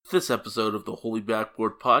This episode of the Holy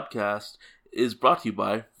Backboard Podcast is brought to you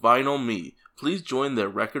by Vinyl Me. Please join their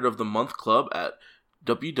Record of the Month Club at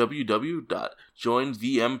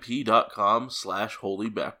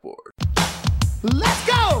www.joinvmp.com/holybackboard. Let's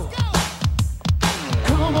go!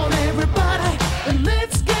 Come on everybody, and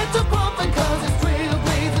let's get to bumping, cause it's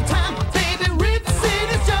trailblazer time. Baby, Rip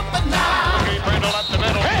City's jumping now. Okay, Brindle up the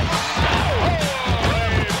middle.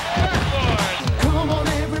 Come on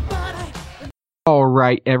everybody. All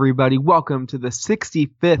right, everybody, welcome to the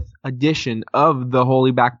 65th edition of the Holy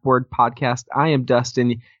Backboard Podcast. I am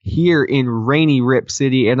Dustin here in rainy Rip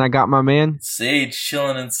City, and I got my man Sage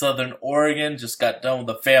chilling in Southern Oregon, just got done with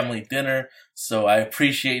a family dinner, so I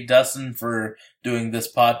appreciate Dustin for doing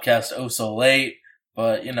this podcast oh so late,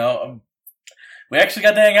 but you know, we actually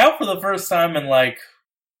got to hang out for the first time in like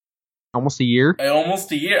almost a year.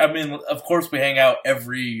 I mean, of course we hang out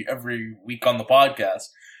every week on the podcast,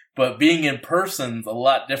 but being in person's a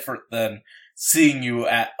lot different than seeing you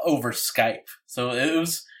over Skype. So it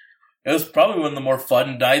was probably one of the more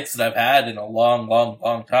fun nights that I've had in a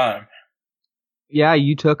long time. Yeah,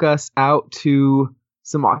 you took us out to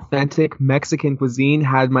some authentic Mexican cuisine,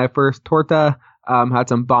 had my first torta, had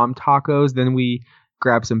some bomb tacos, then we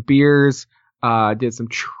grabbed some beers, did some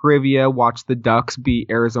trivia, watched the Ducks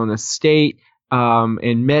beat Arizona State,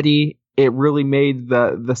 in Medi. It really made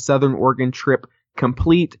the Southern Oregon trip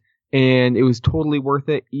complete, and it was totally worth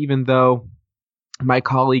it, even though my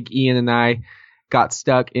colleague Ian and I got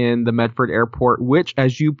stuck in the Medford airport, which,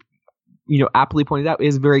 as you aptly pointed out,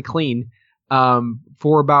 is very clean,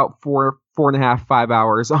 for about 4.5, 5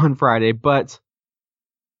 hours on Friday. But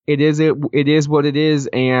it is what it is.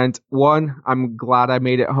 And one, I'm glad I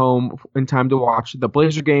made it home in time to watch the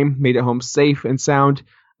Blazer game, made it home safe and sound,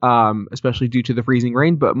 especially due to the freezing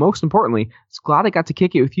rain. But most importantly, it's glad I got to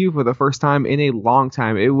kick it with you for the first time in a long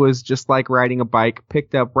time. It was just like riding a bike,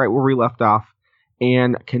 picked up right where we left off.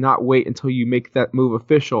 And cannot wait until you make that move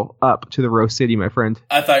official up to the Rose City, my friend.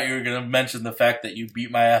 I thought you were going to mention the fact that you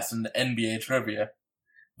beat my ass in the NBA trivia,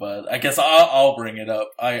 but I guess I'll bring it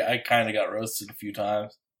up. I kind of got roasted a few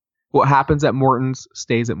times. What happens at Morton's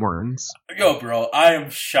stays at Morton's. Yo, bro, I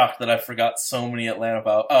am shocked that I forgot so many Atlanta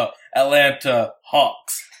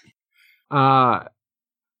Hawks. Yeah,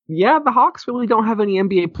 the Hawks really don't have any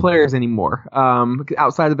NBA players anymore,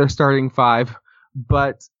 outside of their starting five.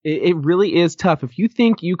 But it really is tough. If you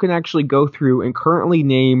think you can actually go through and currently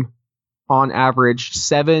name, on average,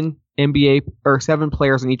 7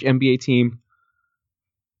 players on each NBA team,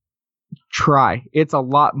 try. It's a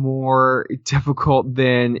lot more difficult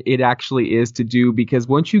than it actually is to do, because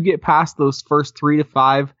once you get past those first 3 to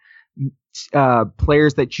 5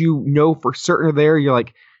 players that you know for certain are there, you're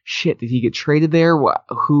like, shit, did he get traded there?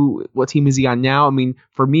 What team is he on now? I mean,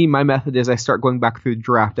 for me, my method is I start going back through the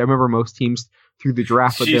draft. I remember most teams through the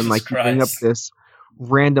draft, but then like you bring up this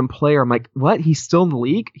random player, I'm like, what? He's still in the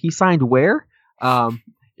league? He signed where?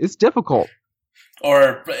 It's difficult.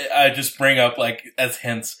 Or I just bring up like as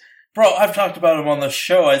hints, bro, I've talked about him on the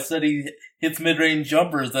show. I said he hits mid-range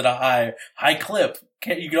jumpers at a high clip.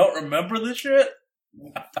 You don't remember this shit?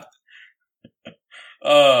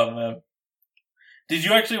 Oh man. Did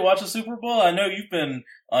you actually watch the Super Bowl? I know you've been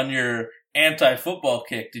on your anti-football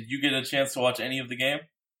kick. Did you get a chance to watch any of the game?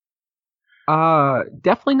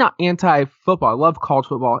 Definitely not anti-football. I love college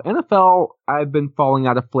football. NFL, I've been falling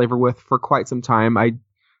out of flavor with for quite some time.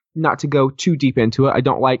 Not to go too deep into it, I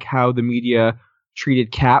don't like how the media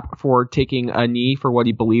treated Cap for taking a knee for what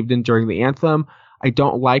he believed in during the anthem. I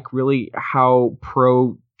don't like really how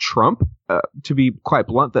pro-Trump, to be quite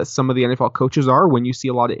blunt, that some of the NFL coaches are, when you see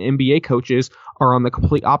a lot of NBA coaches are on the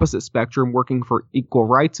complete opposite spectrum, working for equal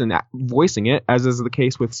rights and voicing it, as is the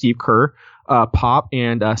case with Steve Kerr, Pop,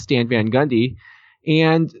 and Stan Van Gundy.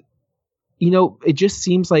 And, it just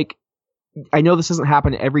seems like, I know this doesn't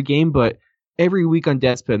happen every game, but every week on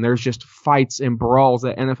Deadspin, there's just fights and brawls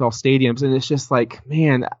at NFL stadiums, and it's just like,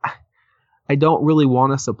 man, I don't really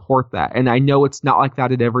want to support that. And I know it's not like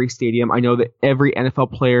that at every stadium. I know that every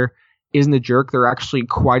NFL player isn't a jerk. There are actually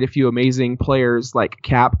quite a few amazing players like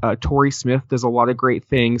Cap. Torrey Smith does a lot of great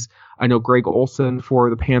things. I know Greg Olson for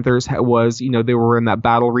the Panthers they were in that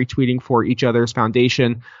battle retweeting for each other's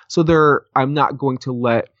foundation. So I'm not going to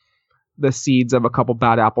let the seeds of a couple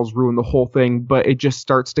bad apples ruin the whole thing, but it just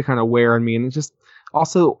starts to kind of wear on me. And it just,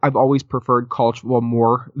 also, I've always preferred college football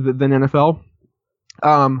more than NFL.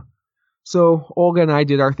 So Olga and I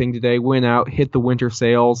did our thing today, went out, hit the winter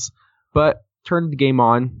sales, but turned the game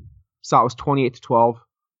on. Saw it was 28-12,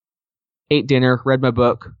 ate dinner, read my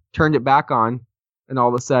book, turned it back on, and all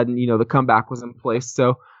of a sudden, the comeback was in place.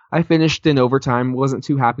 So I finished in overtime. Wasn't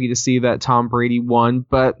too happy to see that Tom Brady won,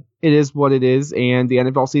 but it is what it is, and the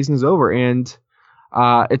NFL season is over, and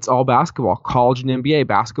it's all basketball. College and NBA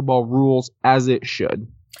basketball rules as it should.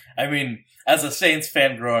 I mean, as a Saints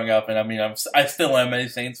fan growing up, and I mean, I still am a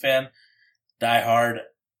Saints fan, die hard.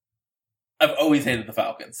 I've always hated the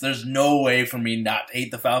Falcons. There's no way for me not to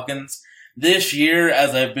hate the Falcons. This year,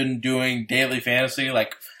 as I've been doing daily fantasy,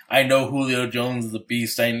 like, I know Julio Jones is a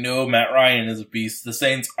beast. I know Matt Ryan is a beast. The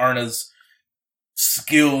Saints aren't as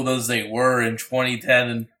skilled as they were in 2010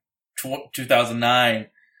 and 2009.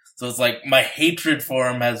 So it's like my hatred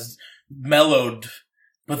for them has mellowed.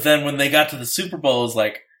 But then when they got to the Super Bowl, it was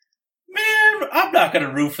like, man, I'm not going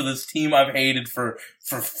to root for this team I've hated for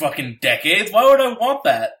fucking decades. Why would I want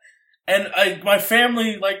that? And my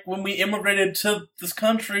family, like, when we immigrated to this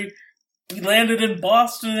country, we landed in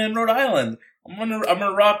Boston and Rhode Island. I'm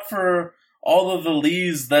gonna rock for all of the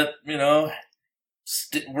Lees that, you know,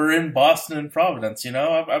 were in Boston and Providence, you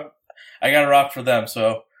know? I gotta rock for them,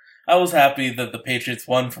 so I was happy that the Patriots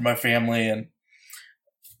won for my family, and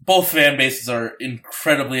both fan bases are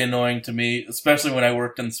incredibly annoying to me, especially when I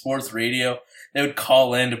worked in sports radio. They would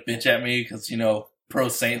call in to bitch at me because, you know, pro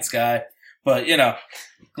Saints guy. But, you know,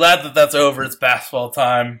 glad that that's over. It's basketball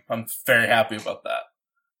time. I'm very happy about that.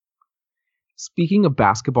 Speaking of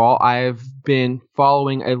basketball, I've been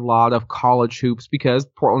following a lot of college hoops because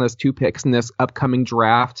Portland has 2 picks in this upcoming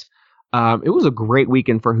draft. It was a great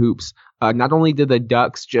weekend for hoops. Not only did the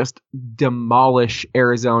Ducks just demolish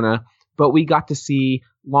Arizona, but we got to see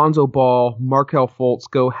Lonzo Ball, Markelle Fultz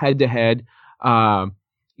go head-to-head.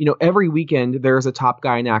 You know, every weekend there's a top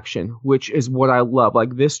guy in action, which is what I love.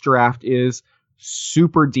 Like, this draft is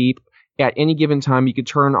super deep. At any given time, you could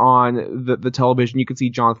turn on the television. You could see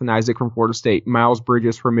Jonathan Isaac from Florida State, Miles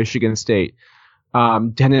Bridges from Michigan State.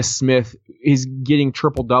 Dennis Smith is getting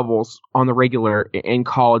triple doubles on the regular in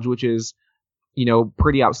college, which is, you know,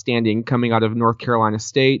 pretty outstanding coming out of North Carolina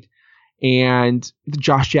State. And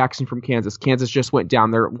Josh Jackson from Kansas. Kansas just went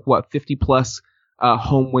down there. 50 plus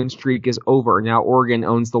home win streak is over. Now Oregon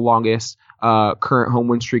owns the longest current home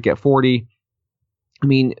win streak at 40. I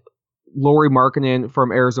mean, Lauri Markkanen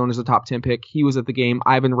from Arizona is a top 10 pick. He was at the game.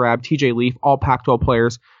 Ivan Rabb, TJ Leaf, all Pac-12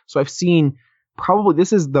 players. So I've seen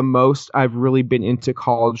this is the most I've really been into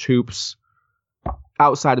college hoops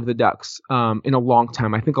outside of the Ducks in a long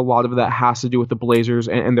time. I think a lot of that has to do with the Blazers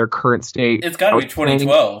and their current state. It's got to be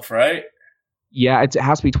 2012, right? Yeah, it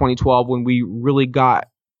has to be 2012 when we really got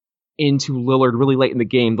into Lillard really late in the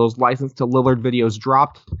game. Those License to Lillard videos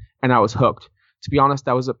dropped, and I was hooked. To be honest,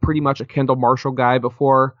 I was pretty much a Kendall Marshall guy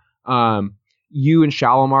before you and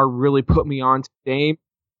Shalimar really put me on to Dame.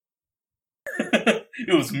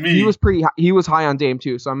 It was me. He was high on Dame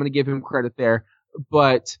too, so I'm going to give him credit there.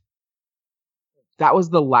 But that was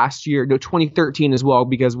the last year, 2013 as well,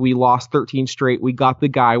 because we lost 13 straight. We got the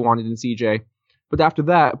guy I wanted in CJ. But after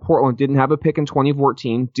that, Portland didn't have a pick in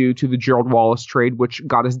 2014 due to the Gerald Wallace trade, which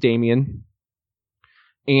got us Damian.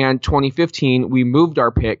 And 2015, we moved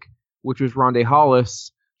our pick, which was Rondae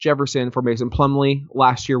Hollis Jefferson for Mason Plumlee.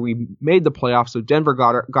 Last year we made the playoffs, so Denver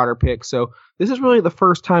got our pick. So this is really the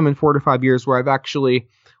first time in 4 to 5 years where I've actually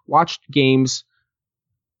watched games,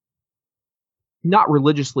 not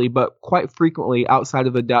religiously, but quite frequently outside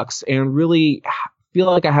of the Ducks, and really feel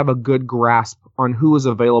like I have a good grasp on who is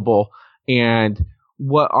available and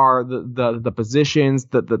what are the positions,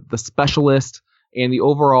 the specialists, and the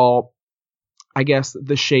overall, I guess,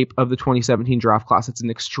 the shape of the 2017 draft class. It's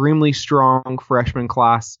an extremely strong freshman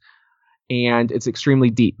class, and it's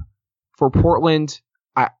extremely deep. For Portland,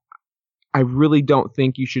 I really don't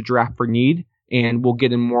think you should draft for need, and we'll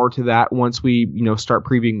get in more to that once we start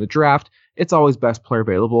previewing the draft. It's always best player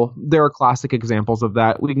available. There are classic examples of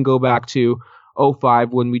that. We can go back to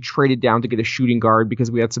 2005 when we traded down to get a shooting guard because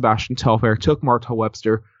we had Sebastian Telfair, took Martell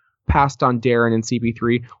Webster, passed on Darren and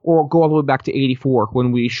CP3, or go all the way back to 84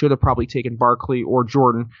 when we should have probably taken Barkley or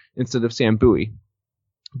Jordan instead of Sam Bowie.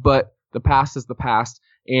 But the past is the past,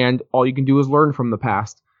 and all you can do is learn from the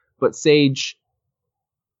past. But Sage,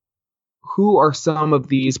 who are some of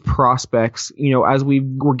these prospects, as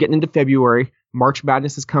we're getting into February, March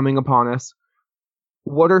Madness is coming upon us.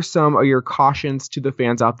 What are some of your cautions to the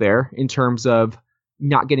fans out there in terms of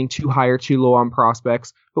not getting too high or too low on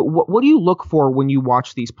prospects? But what do you look for when you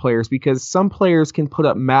watch these players? Because some players can put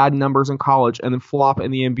up mad numbers in college and then flop in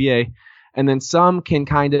the NBA. And then some can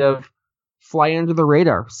kind of fly under the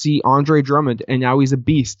radar. See Andre Drummond, and now he's a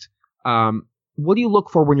beast. What do you look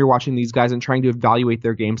for when you're watching these guys and trying to evaluate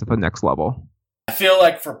their games at the next level? I feel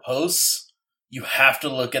like for posts, you have to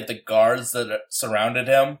look at the guards that surrounded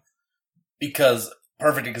him. Because,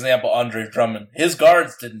 perfect example, Andre Drummond. His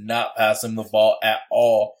guards did not pass him the ball at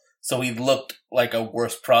all. so he looked like a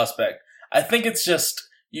worse prospect. I think it's just,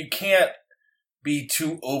 you can't be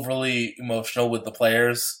too overly emotional with the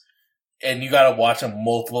players, and you gotta watch them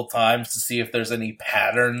multiple times to see if there's any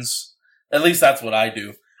patterns. At least that's what I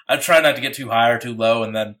do. I try not to get too high or too low,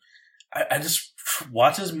 and then I just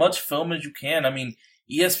watch as much film as you can. I mean,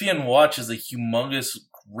 ESPN Watch is a humongous,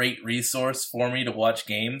 great resource for me to watch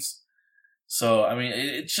games. So, I mean,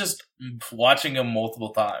 it's just watching them multiple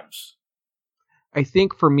times. I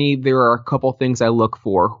think for me, there are a couple things I look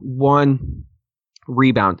for. One,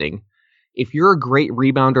 rebounding. If you're a great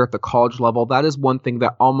rebounder at the college level, that is one thing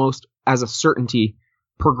that almost as a certainty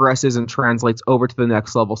progresses and translates over to the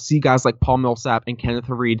next level. See guys like Paul Millsap and Kenneth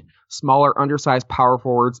Reed, smaller, undersized power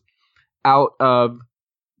forwards out of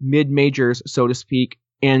mid-majors, so to speak,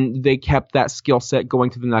 and they kept that skill set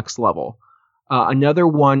going to the next level. Another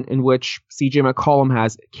one in which CJ McCollum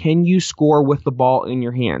has, can you score with the ball in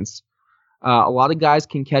your hands? A lot of guys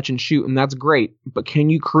can catch and shoot, and that's great, but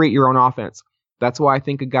can you create your own offense? That's why I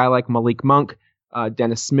think a guy like Malik Monk,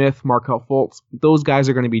 Dennis Smith, Markelle Fultz, those guys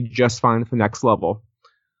are going to be just fine at the next level.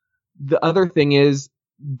 The other thing is,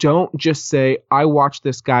 don't just say, I watched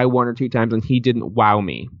this guy one or two times and he didn't wow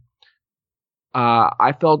me.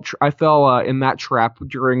 I fell in that trap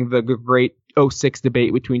during the great 06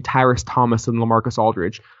 debate between Tyrus Thomas and LaMarcus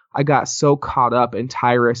Aldridge. I got so caught up in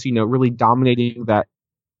Tyrus, really dominating that.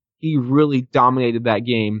 He really dominated that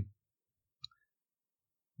game.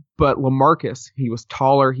 But LaMarcus, he was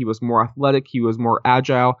taller, he was more athletic, he was more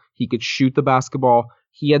agile, he could shoot the basketball.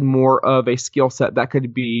 He had more of a skill set that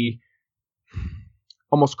could be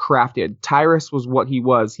almost crafted. Tyrus was what he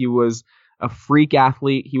was. He was a freak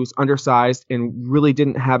athlete. He was undersized and really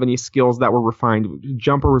didn't have any skills that were refined.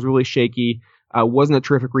 Jumper was really shaky, wasn't a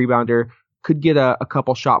terrific rebounder, could get a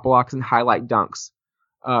couple shot blocks and highlight dunks.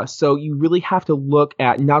 So you really have to look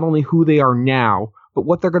at not only who they are now, but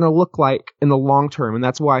what they're going to look like in the long term. And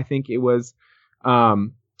that's why I think it was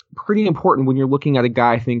pretty important when you're looking at a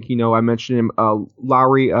guy. I think, I mentioned him,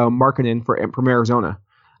 Lauri Markkanen from Arizona.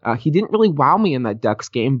 He didn't really wow me in that Ducks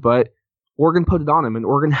game, but Oregon put it on him, and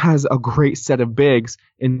Oregon has a great set of bigs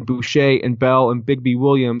in Boucher and Bell and Big B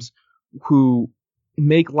Williams who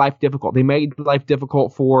make life difficult. They made life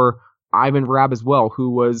difficult for Ivan Rabb as well, who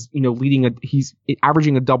was, he's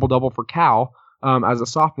averaging a double-double for Cal as a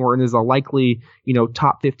sophomore and is a likely,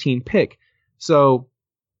 top 15 pick. So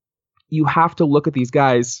you have to look at these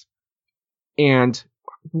guys and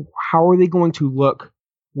how are they going to look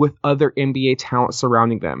with other NBA talent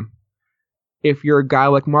surrounding them? If you're a guy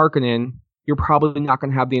like Markkanen, you're probably not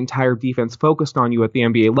going to have the entire defense focused on you at the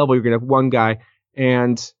NBA level. You're going to have one guy,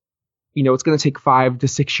 and it's going to take 5 to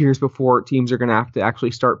 6 years before teams are going to have to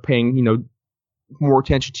actually start paying, more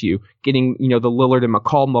attention to you, getting, the Lillard and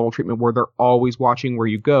McCollum level treatment where they're always watching where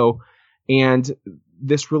you go. And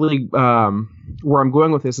this really, where I'm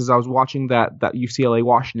going with this is I was watching that UCLA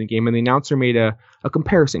Washington game, and the announcer made a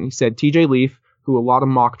comparison. He said TJ Leaf, who a lot of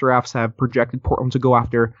mock drafts have projected Portland to go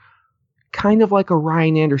after, kind of like a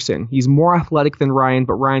Ryan Anderson. He's more athletic than Ryan,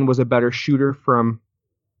 but Ryan was a better shooter from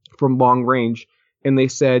long range. And they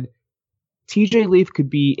said TJ Leaf could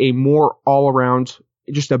be a more all-around,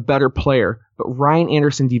 just a better player, but Ryan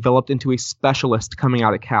Anderson developed into a specialist coming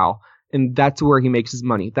out of Cal, and that's where he makes his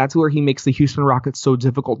money. That's where he makes the Houston Rockets so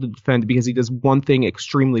difficult to defend, because he does one thing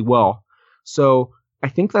extremely well. So I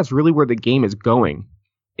think that's really where the game is going.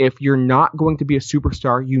 If you're not going to be a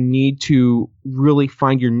superstar, you need to really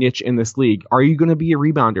find your niche in this league. Are you going to be a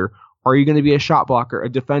rebounder? Are you going to be a shot blocker, a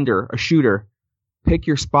defender, a shooter? Pick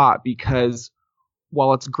your spot, because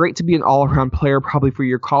while it's great to be an all-around player probably for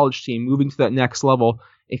your college team, moving to that next level,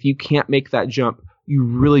 if you can't make that jump, you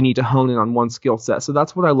really need to hone in on one skill set. So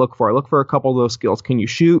that's what I look for. I look for a couple of those skills. Can you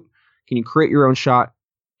shoot? Can you create your own shot?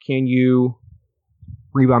 Can you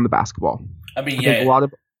rebound the basketball? I mean, I think a lot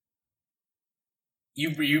of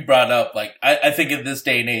You brought up, I think in this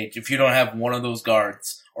day and age, if you don't have one of those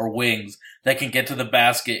guards or wings that can get to the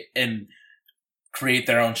basket and create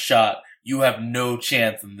their own shot, you have no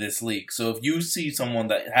chance in this league. So if you see someone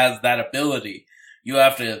that has that ability, you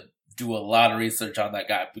have to do a lot of research on that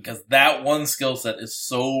guy, because that one skill set is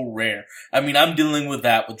so rare. I mean, I'm dealing with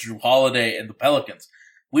that with Drew Holiday and the Pelicans.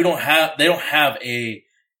 They don't have a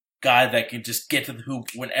guy that can just get to the hoop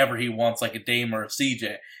whenever he wants, like a Dame or a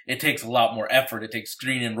CJ. It takes a lot more effort. It takes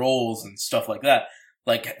screen and rolls and stuff like that.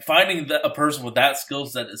 Like, finding a person with that skill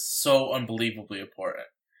set is so unbelievably important.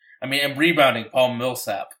 I mean, and rebounding, Paul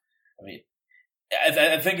Millsap. I mean,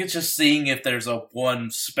 I think it's just seeing if there's a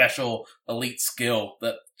one special elite skill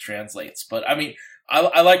that translates. But I mean,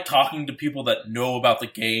 I like talking to people that know about the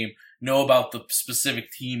game, know about the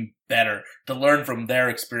specific team better, to learn from their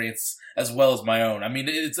experience as well as my own. I mean,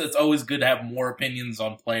 it's always good to have more opinions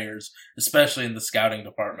on players, especially in the scouting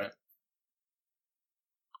department.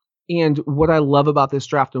 And what I love about this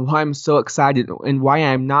draft and why I'm so excited and why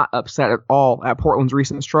I'm not upset at all at Portland's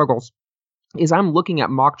recent struggles is I'm looking at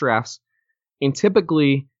mock drafts, and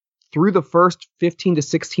typically through the first 15 to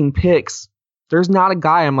 16 picks, there's not a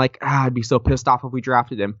guy I'm like, I'd be so pissed off if we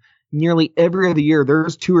drafted him. Nearly every other year,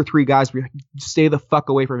 there's 2 or 3 guys where stay the fuck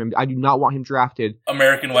away from him. I do not want him drafted.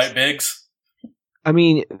 American white bigs. I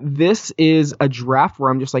mean, this is a draft where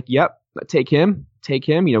I'm just like, yep, take him.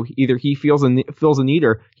 You know, either he fills a need,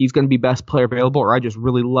 or he's going to be best player available, or I just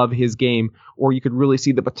really love his game, or you could really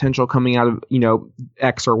see the potential coming out of, you know,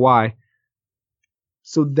 X or Y.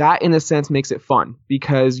 So that, in a sense, makes it fun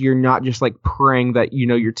because you're not just like praying that, you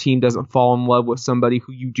know, your team doesn't fall in love with somebody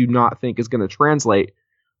who you do not think is going to translate.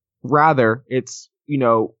 Rather, it's, you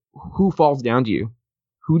know, who falls down to you?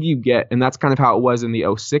 Who do you get? And that's kind of how it was in the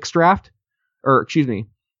 06 draft, or excuse me,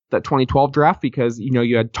 that 2012 draft, because, you know,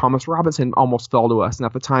 you had Thomas Robinson almost fell to us. And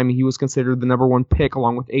at the time, he was considered the number 1 pick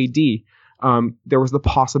along with AD. There was the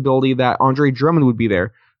possibility that Andre Drummond would be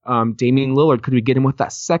there. Damian Lillard, could we get him with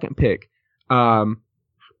that second pick?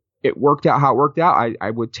 It worked out how it worked out.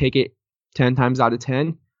 I would take it 10 times out of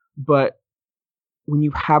 10. But when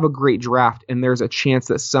you have a great draft and there's a chance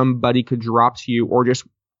that somebody could drop to you, or just,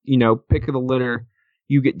 you know, pick of the litter,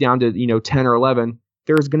 you get down to, you know, 10 or 11,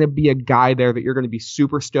 there's going to be a guy there that you're going to be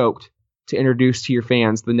super stoked to introduce to your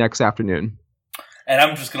fans the next afternoon. And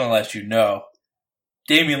I'm just going to let you know,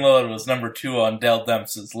 Damian Lillard was number 2 on Dell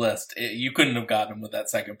Dempsey's list. You couldn't have gotten him with that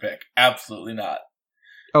second pick. Absolutely not.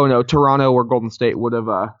 Oh, no, Toronto or Golden State would have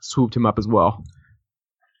swooped him up as well.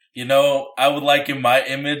 You know, I would like in my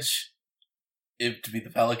image it to be the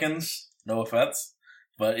Pelicans. No offense.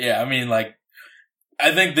 But yeah, I mean, like,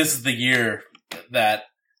 I think this is the year that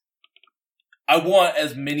I want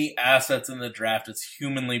as many assets in the draft as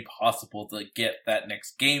humanly possible to get that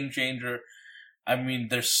next game changer. I mean,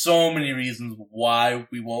 there's so many reasons why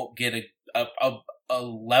we won't get a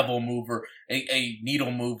level mover, a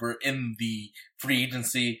needle mover in the free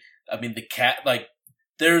agency. I mean,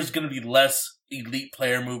 there's going to be less elite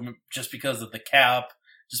player movement just because of the cap,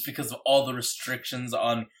 just because of all the restrictions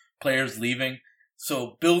on players leaving.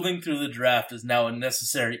 So building through the draft is now a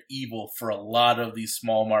necessary evil for a lot of these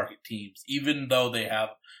small market teams, even though they have,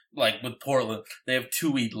 like with Portland, they have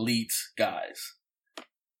 2 elite guys.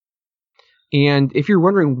 And if you're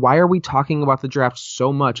wondering, why are we talking about the draft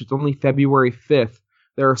so much? It's only February 5th.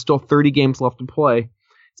 There are still 30 games left to play.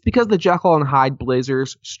 It's because the Jekyll and Hyde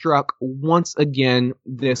Blazers struck once again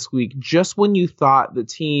this week, just when you thought the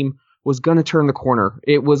team was going to turn the corner.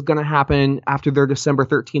 It was going to happen after their December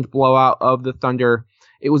 13th blowout of the Thunder.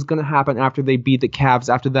 It was going to happen after they beat the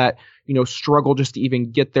Cavs, after that, you know, struggle just to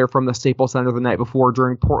even get there from the Staples Center the night before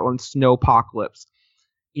during Portland's snow apocalypse.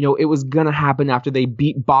 You know, it was going to happen after they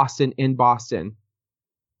beat Boston in Boston.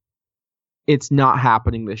 It's not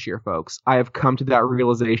happening this year, folks. I have come to that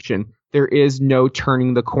realization. There is no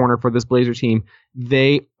turning the corner for this Blazer team.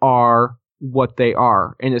 They are what they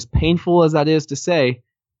are. And as painful as that is to say,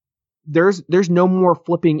 there's no more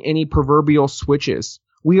flipping any proverbial switches.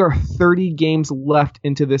 We are 30 games left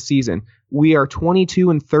into this season. We are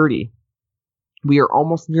 22-30. We are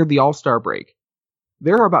almost near the All-Star break.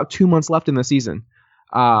 There are about 2 months left in the season.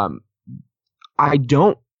 I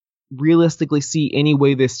don't realistically see any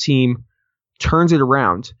way this team turns it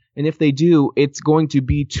around. And if they do, it's going to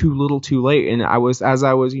be too little too late. And as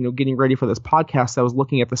I was, you know, getting ready for this podcast, I was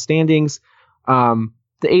looking at the standings.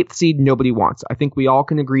 The 8th seed, nobody wants. I think we all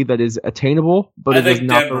can agree that is attainable, but it is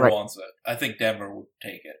not Denver the right. wants it. I think Denver would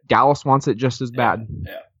take it. Dallas wants it just as bad.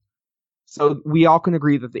 Yeah. So we all can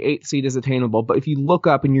agree that the 8th seed is attainable. But if you look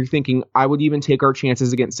up and you're thinking, I would even take our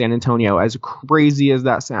chances against San Antonio, as crazy as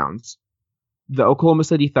that sounds, the Oklahoma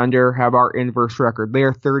City Thunder have our inverse record. They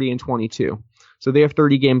are 30-22. So they have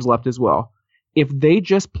 30 games left as well. If they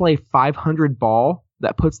just play 500 ball,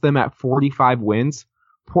 that puts them at 45 wins.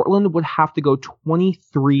 Portland would have to go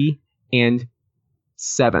 23-7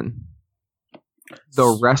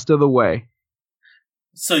 the rest of the way.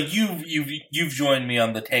 So you've joined me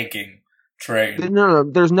on the tanking train. No,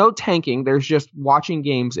 there's no tanking. There's just watching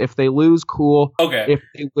games. If they lose, cool. Okay. If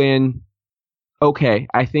they win, okay.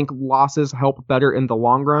 I think losses help better in the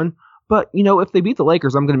long run. But, you know, if they beat the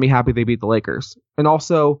Lakers, I'm going to be happy they beat the Lakers. And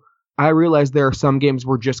also, I realize there are some games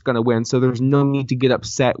we're just going to win, so there's no need to get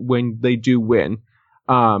upset when they do win.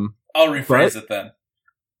 I'll rephrase it then.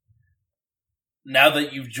 now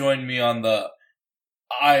that you've joined me on the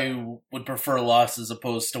I would prefer losses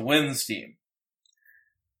opposed to wins team,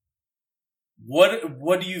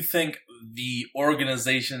 what do you think the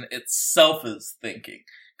organization itself is thinking?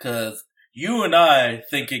 Because you and I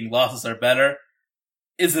thinking losses are better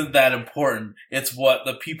isn't that important. It's what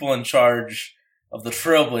the people in charge of the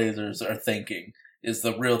Trailblazers are thinking is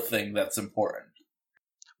the real thing that's important.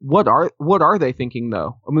 What are they thinking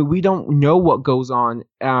though? I mean, we don't know what goes on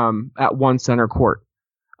at one center court.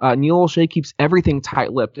 Neil O'Shea keeps everything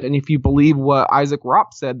tight-lipped, and if you believe what Isaac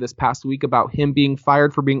Ropp said this past week about him being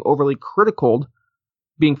fired for being overly critical,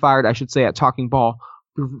 at Talking Ball,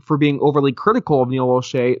 for being overly critical of Neil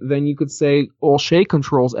O'Shea, then you could say O'Shea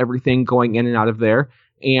controls everything going in and out of there.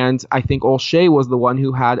 And I think O'Shea was the one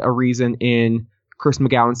who had a reason in Chris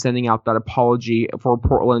McGowan sending out that apology for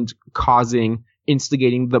Portland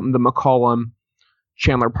instigating the McCollum,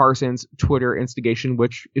 Chandler Parsons Twitter instigation,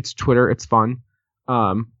 which it's Twitter, it's fun.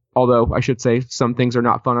 Although I should say some things are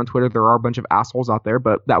not fun on Twitter. There are a bunch of assholes out there,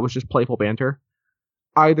 but that was just playful banter.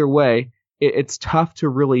 Either way, it's tough to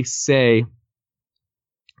really say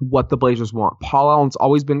what the Blazers want. Paul Allen's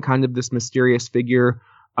always been kind of this mysterious figure.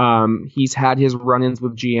 He's had his run-ins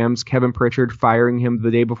with GMs, Kevin Pritchard firing him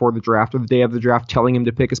the day before the draft or the day of the draft, telling him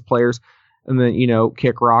to pick his players and then,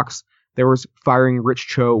 kick rocks. There was firing Rich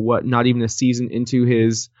Cho, not even a season into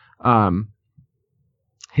his time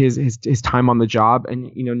on the job,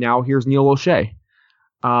 and now here's Neil O'Shea.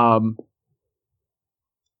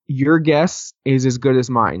 Your guess is as good as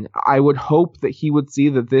mine. I would hope that he would see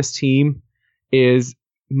that this team is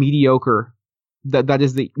mediocre, that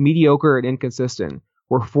is the mediocre and inconsistent.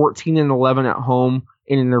 We're 14-11 at home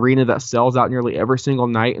in an arena that sells out nearly every single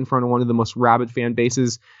night in front of one of the most rabid fan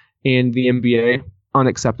bases in the NBA.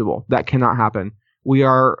 Unacceptable. That cannot happen. We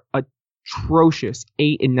are atrocious,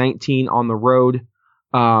 8-19 on the road.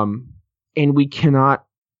 And we cannot.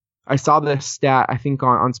 I saw this stat, I think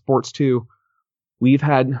on Sports 2. We've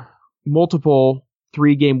had multiple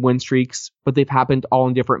 3-game win streaks, but they've happened all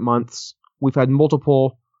in different months. We've had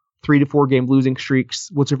multiple 3 to 4 game losing streaks,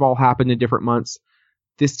 which have all happened in different months.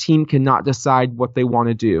 This team cannot decide what they want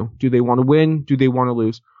to do. Do they want to win? Do they want to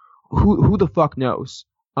lose? Who the fuck knows?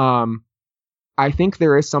 I think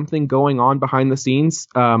there is something going on behind the scenes.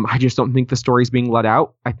 I just don't think the story's being let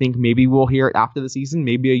out. I think maybe we'll hear it after the season,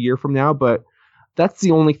 maybe a year from now, but that's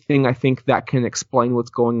the only thing I think that can explain what's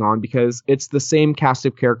going on, because it's the same cast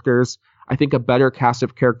of characters. I think a better cast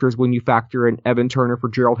of characters when you factor in Evan Turner for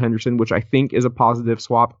Gerald Henderson, which I think is a positive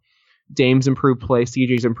swap. Dame's improved play,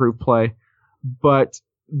 CJ's improved play, but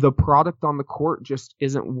the product on the court just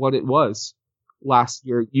isn't what it was last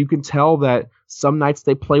year. You can tell that some nights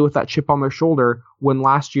they play with that chip on their shoulder, when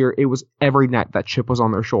last year it was every night that chip was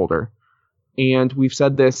on their shoulder. And we've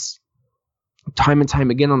said this time and time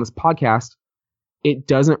again on this podcast. It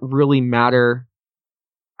doesn't really matter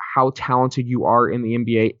how talented you are in the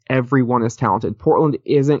NBA. Everyone is talented. Portland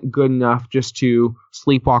isn't good enough just to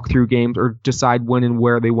sleepwalk through games or decide when and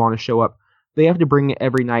where they want to show up. They have to bring it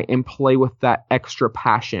every night and play with that extra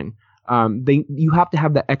passion. You have to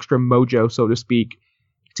have that extra mojo, so to speak,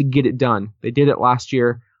 to get it done. They did it last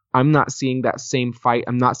year. I'm not seeing that same fight.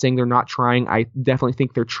 I'm not saying they're not trying. I definitely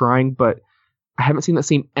think they're trying, but I haven't seen that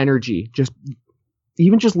same energy.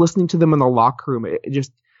 Even just listening to them in the locker room,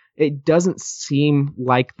 it doesn't seem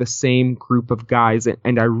like the same group of guys.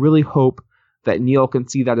 And I really hope that Neil can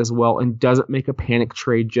see that as well and doesn't make a panic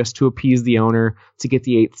trade just to appease the owner to get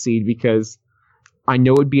the 8th seed, because I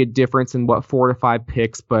know it'd be a difference in 4 to 5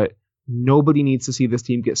 picks, but nobody needs to see this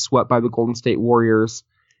team get swept by the Golden State Warriors.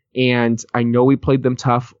 And I know we played them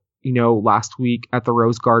tough, last week at the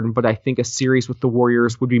Rose Garden, but I think a series with the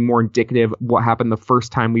Warriors would be more indicative of what happened the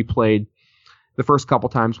first time we played, the first couple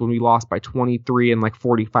times when we lost by 23 and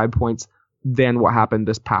 45 points, than what happened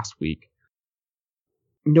this past week.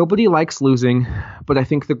 Nobody likes losing, but I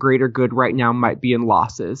think the greater good right now might be in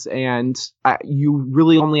losses. And you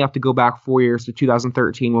really only have to go back 4 years to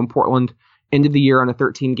 2013 when Portland ended the year on a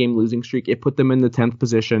 13-game losing streak. It put them in the 10th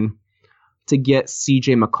position to get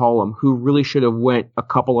CJ McCollum, who really should have went a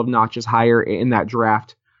couple of notches higher in that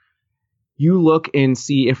draft. You look and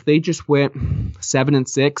see if they just went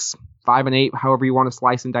 7-6, 5-8, however you want to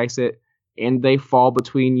slice and dice it, and they fall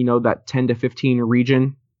between, that 10 to 15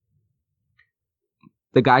 region.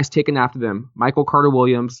 The guys taken after them: Michael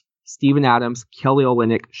Carter-Williams, Steven Adams, Kelly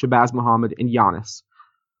Olynyk, Shabazz Muhammad, and Giannis.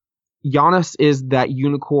 Giannis is that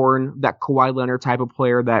unicorn, that Kawhi Leonard type of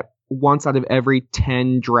player that once out of every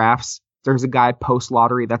 10 drafts, there's a guy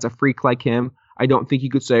post-lottery that's a freak like him. I don't think you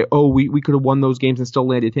could say, we could have won those games and still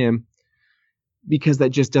landed him, because that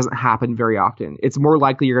just doesn't happen very often. It's more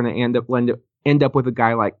likely you're going to end up with a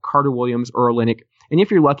guy like Carter Williams or Olynyk. And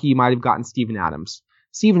if you're lucky, you might have gotten Steven Adams.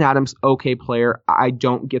 Steven Adams, okay player. I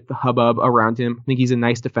don't get the hubbub around him. I think he's a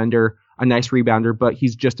nice defender, a nice rebounder, but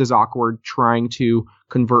he's just as awkward trying to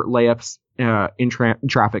convert layups in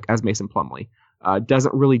traffic as Mason Plumlee.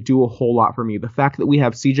 Doesn't really do a whole lot for me. The fact that we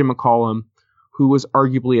have CJ McCollum, who was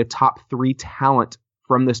arguably a top 3 talent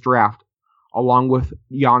from this draft, along with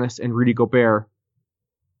Giannis and Rudy Gobert,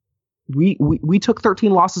 we took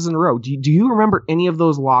 13 losses in a row. Do you remember any of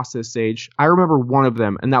those losses, Sage? I remember one of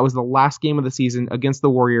them, and that was the last game of the season against the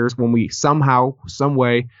Warriors when we somehow, some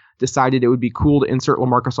way, decided it would be cool to insert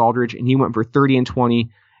LaMarcus Aldridge, and he went for 30 and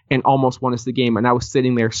 20 and almost won us the game. And I was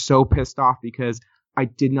sitting there so pissed off because I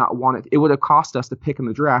did not want it. It would have cost us to pick in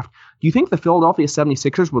the draft. Do you think the Philadelphia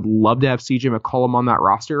 76ers would love to have CJ McCollum on that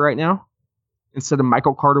roster right now instead of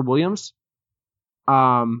Michael Carter Williams,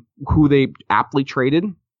 who they aptly traded?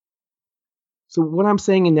 So what I'm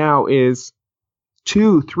saying now is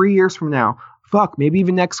 2-3 years from now, maybe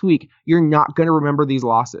even next week, you're not going to remember these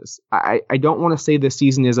losses. I don't want to say this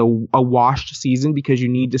season is a washed season because you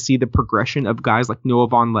need to see the progression of guys like Noah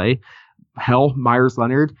Vonleh, Myers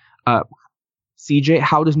Leonard, CJ.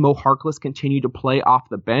 How does Mo Harkless continue to play off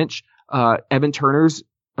the bench? Evan Turner's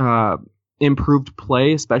improved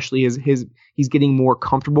play, especially as he's getting more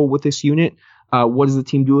comfortable with this unit. What does the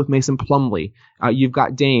team do with Mason Plumlee? You've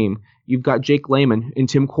got Dame. You've got Jake Layman and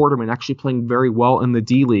Tim Quarterman actually playing very well in the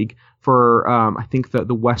D League for, I think, the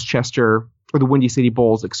Westchester or the Windy City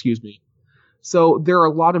Bulls, excuse me. So there are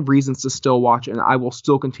a lot of reasons to still watch, and I will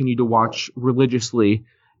still continue to watch religiously.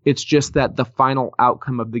 It's just that the final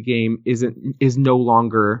outcome of the game is no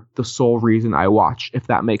longer the sole reason I watch, if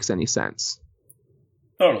that makes any sense.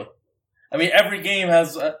 Totally. I mean, every game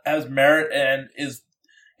has merit and is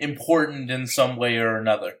important in some way or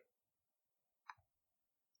another.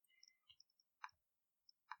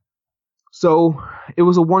 So it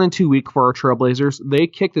was a 1-2 week for our Trailblazers. They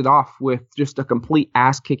kicked it off with just a complete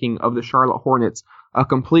ass kicking of the Charlotte Hornets, a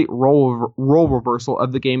complete role reversal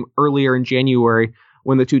of the game earlier in January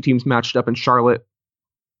when the two teams matched up in Charlotte,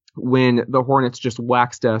 when the Hornets just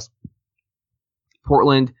waxed us.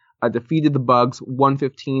 Portland defeated the Bugs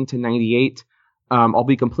 115-98. I'll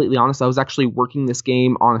be completely honest, I was actually working this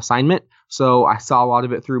game on assignment, so I saw a lot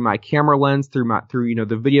of it through my camera lens, through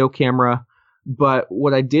the video camera. But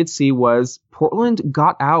what I did see was Portland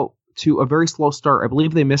got out to a very slow start. I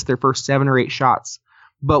believe they missed their first 7 or 8 shots.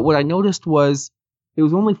 But what I noticed was it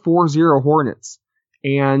was only 4-0 Hornets.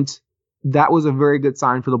 And that was a very good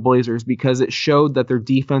sign for the Blazers because it showed that their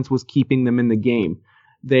defense was keeping them in the game.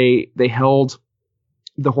 They held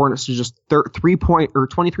the Hornets to just 23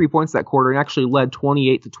 points that quarter and actually led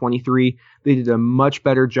 28-23. They did a much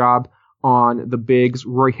better job on the bigs.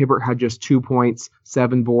 Roy Hibbert had just 2 points,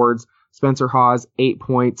 7 boards. Spencer Hawes, 8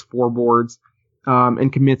 points, 4 boards,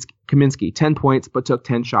 and Kaminsky, 10 points, but took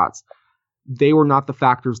 10 shots. They were not the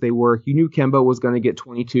factors they were. You knew Kemba was going to get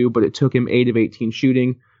 22, but it took him 8 of 18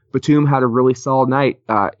 shooting. Batum had a really solid night,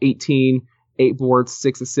 18, 8 boards,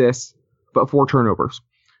 6 assists, but 4 turnovers.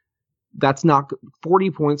 That's not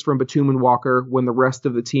 40 points from Batum and Walker when the rest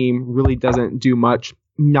of the team really doesn't do much.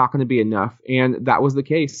 Not going to be enough, and that was the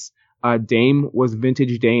case. Dame was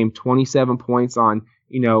vintage Dame, 27 points on,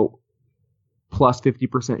 plus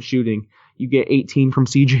 50% shooting. You get 18 from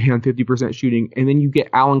CJ on 50% shooting, and then you get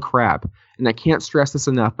Allen Crabbe. And I can't stress this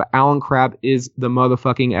enough, but Allen Crabbe is the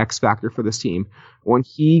motherfucking X factor for this team. When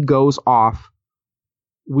he goes off,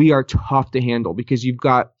 we are tough to handle because you've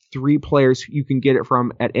got 3 players you can get it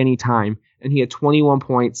from at any time. And he had 21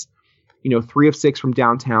 points, 3 of 6 from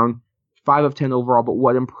downtown, 5 of 10 overall. But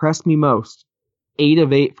what impressed me most, 8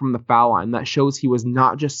 of 8 from the foul line. That shows he was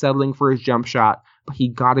not just settling for his jump shot, but he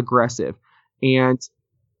got aggressive. And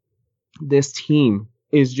this team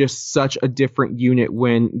is just such a different unit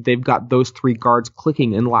when they've got those 3 guards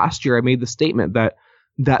clicking. And last year I made the statement that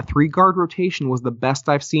 3-guard rotation was the best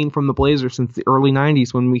I've seen from the Blazers since the early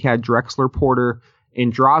 90s when we had Drexler, Porter,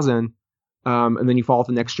 and Drazen. And then you follow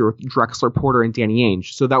the next year with Drexler, Porter, and Danny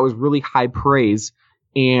Ainge. So that was really high praise.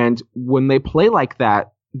 And when they play like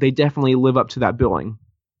that, they definitely live up to that billing.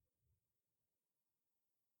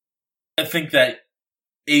 I think that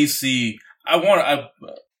AC... I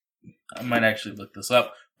might actually look this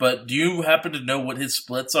up, but do you happen to know what his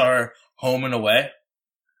splits are home and away?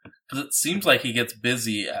 Because it seems like he gets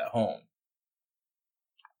busy at home.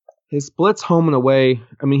 His splits home and away,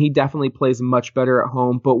 I mean, he definitely plays much better at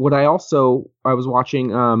home. But what I was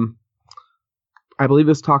watching, I believe it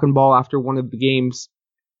was Talking Ball after one of the games,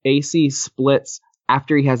 AC splits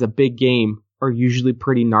after he has a big game are usually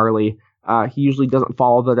pretty gnarly. He usually doesn't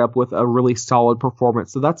follow that up with a really solid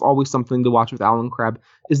performance. So that's always something to watch with Allen Crabbe,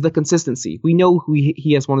 is the consistency. We know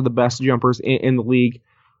he has one of the best jumpers in the league,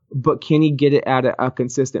 but can he get it at a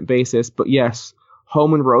consistent basis? But yes,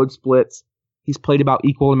 home and road splits. He's played about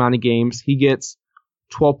equal amount of games. He gets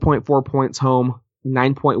 12.4 points home,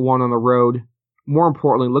 9.1 on the road. More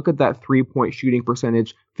importantly, look at that 3-point shooting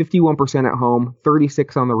percentage. 51% at home,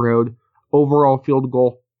 36 on the road. Overall field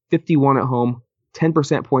goal, 51 at home,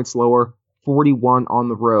 10% points lower, 41 on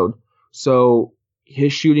the road. So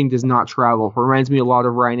his shooting does not travel. Reminds me a lot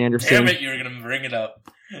of Ryan Anderson. Damn it, you were going to bring it up.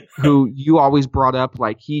 Who you always brought up,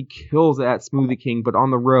 like he kills at Smoothie King, but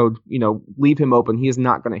on the road, leave him open. He is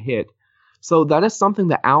not going to hit. So that is something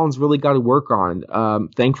that Allen's really got to work on.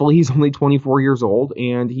 Thankfully, he's only 24 years old,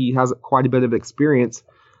 and he has quite a bit of experience.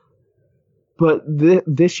 But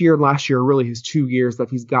this year and last year are really his 2 years that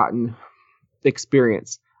he's gotten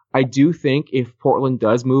experience. I do think if Portland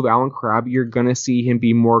does move Allen Crabbe, you're going to see him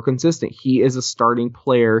be more consistent. He is a starting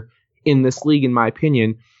player in this league, in my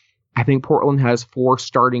opinion. I think Portland has 4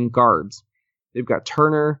 starting guards. They've got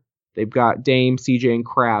Turner, they've got Dame, CJ, and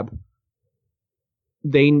Crabbe.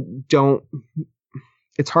 It's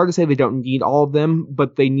hard to say they don't need all of them,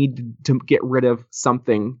 but they need to get rid of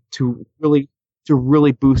something to really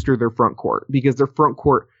booster their front court, because their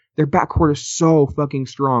back court is so fucking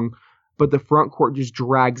strong, but the front court just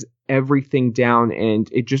drags everything down and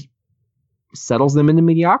it just settles them into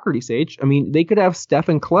mediocrity, Sage. I mean, they could have Steph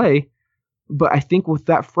and Clay, but I think with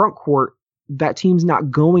that front court, that team's not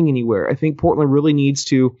going anywhere. I think Portland really needs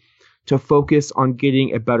to focus on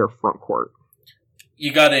getting a better front court.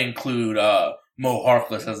 You got to include Mo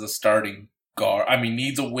Harkless as a starting guard. I mean,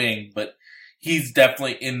 needs a wing, but he's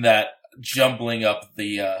definitely in that jumbling up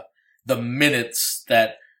the minutes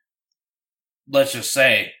that, let's just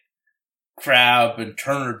say, Crabbe and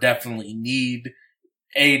Turner definitely need,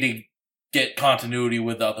 to get continuity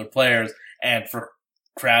with other players, and for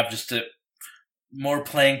Crabbe just to more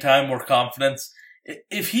playing time, more confidence.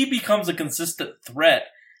 If he becomes a consistent threat,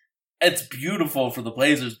 it's beautiful for the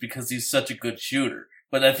Blazers because he's such a good shooter.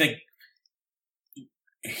 But I think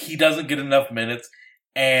he doesn't get enough minutes,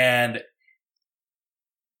 and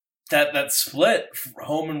that split,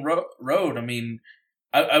 home and road, I mean,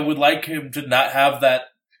 I would like him to not have that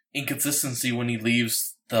inconsistency when he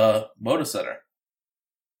leaves the Moda Center.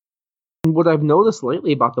 What I've noticed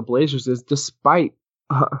lately about the Blazers is, despite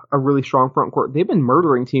a really strong front court, they've been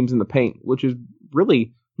murdering teams in the paint, which is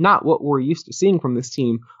really not what we're used to seeing from this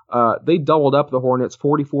team. They doubled up the Hornets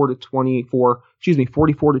 44 to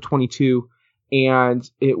 22,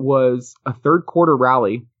 and it was a third quarter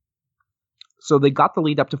rally. So they got the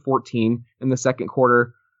lead up to 14 in the second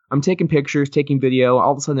quarter. I'm taking pictures, taking video.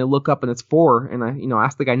 All of a sudden I look up and it's 4, and I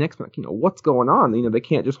ask the guy next to me, what's going on? They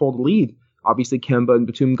can't just hold a lead. Obviously Kemba and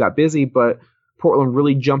Batum got busy, but Portland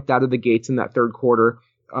really jumped out of the gates in that third quarter.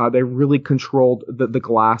 They really controlled the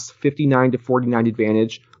glass, 59 to 49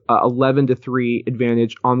 advantage, 11 to 3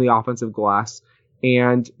 advantage on the offensive glass,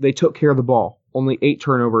 and they took care of the ball. Only 8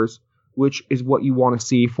 turnovers, which is what you want to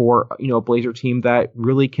see for a Blazer team that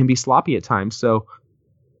really can be sloppy at times. So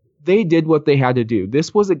they did what they had to do.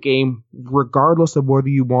 This was a game, regardless of whether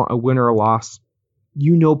you want a win or a loss.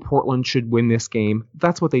 Portland should win this game.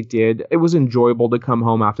 That's what they did. It was enjoyable to come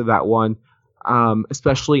home after that one,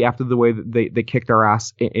 especially after the way that they kicked our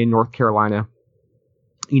ass in North Carolina,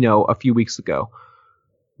 a few weeks ago.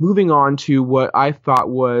 Moving on to what I thought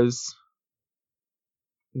was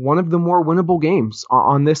one of the more winnable games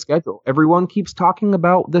on this schedule. Everyone keeps talking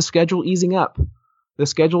about the schedule easing up. The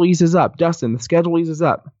schedule eases up. Dustin, the schedule eases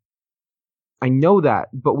up. I know that,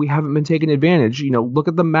 but we haven't been taking advantage. Look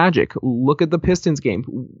at the Magic. Look at the Pistons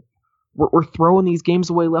game. We're throwing these games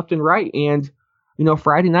away left and right. And,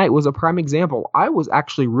 Friday night was a prime example. I was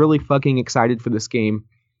actually really fucking excited for this game.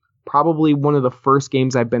 Probably one of the first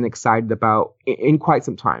games I've been excited about in quite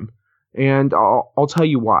some time. And I'll tell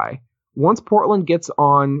you why. Once Portland gets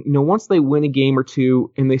on, once they win a game or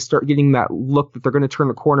two and they start getting that look that they're going to turn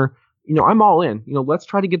the corner, I'm all in. Let's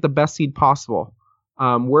try to get the best seed possible.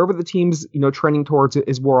 Wherever the team's, trending towards it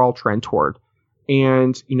is where I'll trend toward.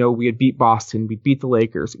 And, we had beat Boston. We beat the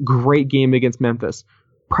Lakers. Great game against Memphis.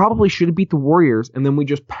 Probably should have beat the Warriors, and then we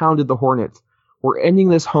just pounded the Hornets. We're ending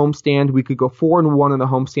this homestand. We could go 4-1 in the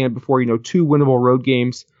homestand before, 2 winnable road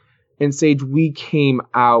games. And Sage, we came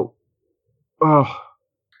out. Oh,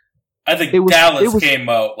 I think Dallas came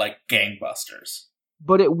out like gangbusters.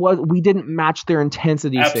 But we didn't match their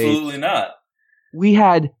intensity. Absolutely Sage. Not. We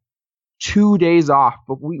had 2 days off,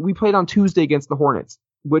 but we played on Tuesday against the Hornets,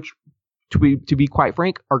 which, to be quite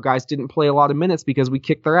frank, our guys didn't play a lot of minutes because we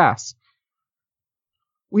kicked their ass.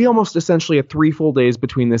 we almost essentially had 3 full days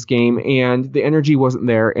between this game, and the energy wasn't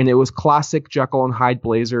there, and it was classic Jekyll and Hyde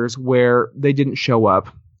Blazers where they didn't show up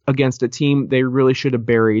against a team they really should have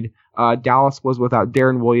buried. Dallas was without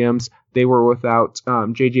Darren Williams. They were without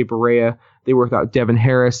J.J. Barea. They were without Devin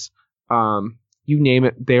Harris. You name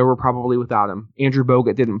it, they were probably without him. Andrew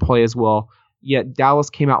Bogut didn't play as well. Yet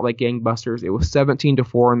Dallas came out like gangbusters. It was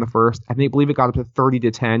 17-4 in the first. I believe it got up to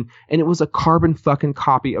 30-10, and it was a carbon fucking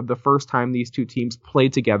copy of the first time these two teams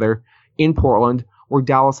played together in Portland, where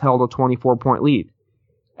Dallas held a 24-point lead.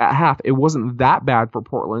 At half, it wasn't that bad for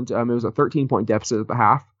Portland. It was a 13-point deficit at the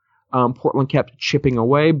half. Portland kept chipping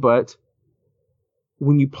away, but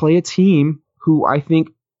when you play a team who I think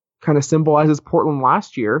kind of symbolizes Portland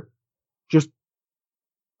last year, just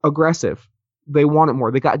aggressive. They want it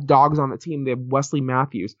more. They got dogs on the team. They have Wesley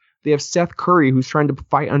Matthews. They have Seth Curry, who's trying to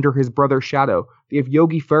fight under his brother's shadow. They have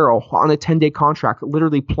Yogi Ferrell on a 10-day contract,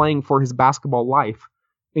 literally playing for his basketball life.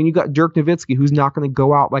 And you got Dirk Nowitzki, who's not going to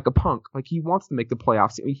go out like a punk. Like, he wants to make the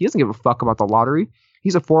playoffs. I mean, he doesn't give a fuck about the lottery.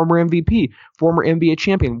 He's a former MVP, former NBA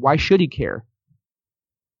champion. Why should he care?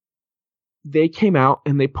 They came out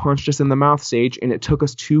and they punched us in the mouth, Sage, and it took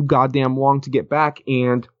us too goddamn long to get back,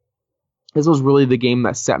 and this was really the game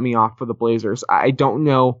that set me off for the Blazers. I don't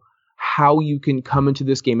know how you can come into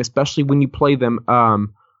this game, especially when you play them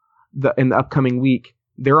in the upcoming week.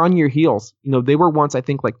 They're on your heels. You know, they were once, I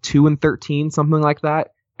think, like 2-13, something like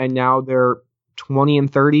that, and now they're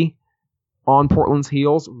 20-30 on Portland's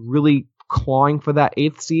heels, really clawing for that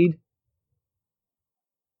 8th seed.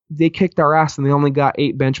 They kicked our ass, and they only got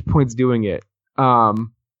 8 bench points doing it. I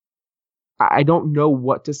don't know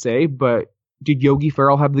what to say, but did Yogi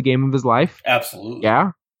Ferrell have the game of his life? Absolutely.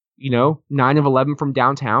 Yeah. You know, 9 of 11 from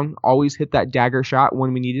downtown, always hit that dagger shot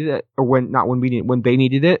when we needed it, or when they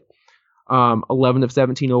needed it. 11 of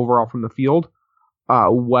 17 overall from the field.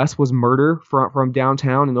 Wes was murder from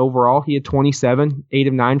downtown, and overall he had 27, 8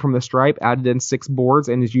 of 9 from the stripe, added in 6 boards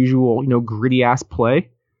and his usual, gritty ass play.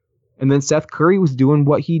 And then Seth Curry was doing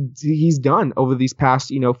what he's done over these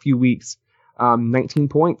past, few weeks. 19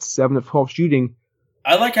 points, 7 of 12 shooting.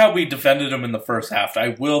 I like how we defended him in the first half.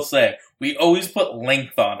 I will say, we always put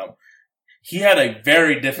length on him. He had a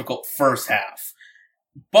very difficult first half.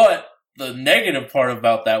 But the negative part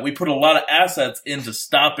about that, we put a lot of assets into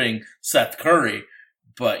stopping Seth Curry.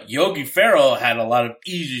 But Yogi Ferrell had a lot of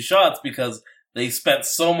easy shots because they spent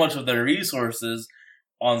so much of their resources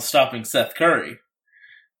on stopping Seth Curry.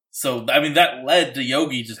 So, I mean, that led to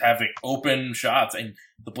Yogi just having open shots, and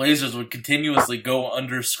the Blazers would continuously go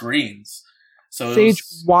under screens. So Sage,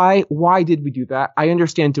 why did we do that? I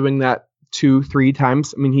understand doing that 2-3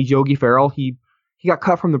 times. I mean, he's Yogi Ferrell. He got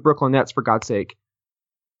cut from the Brooklyn Nets, for God's sake.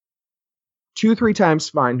 2-3 times,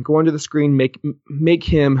 fine. Go under the screen, make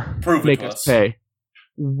him make us pay.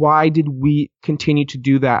 Why did we continue to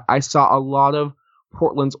do that? I saw a lot of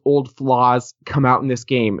Portland's old flaws come out in this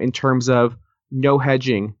game in terms of no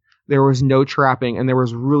hedging. There was no trapping, and there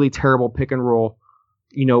was really terrible pick and roll,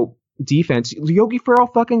 defense. Yogi Ferrell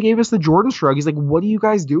fucking gave us the Jordan shrug. He's like, what are you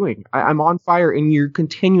guys doing? I'm on fire, and you're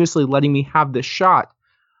continuously letting me have this shot.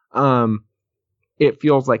 It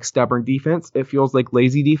feels like stubborn defense. It feels like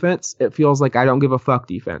lazy defense. It feels like I don't give a fuck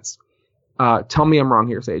defense. Tell me I'm wrong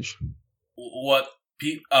here, Sage. What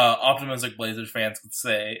optimistic Blazers fans could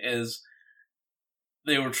say is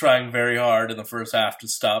they were trying very hard in the first half to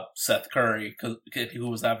stop Seth Curry, who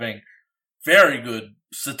was having very good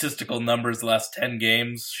statistical numbers the last 10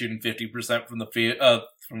 games, shooting 50% from the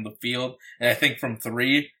field, and I think from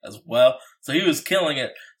 3 as well. So he was killing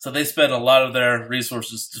it. So they spent a lot of their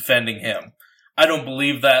resources defending him. I don't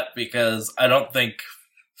believe that because I don't think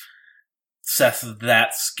Seth's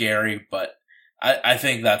that scary, but I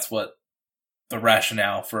think that's what the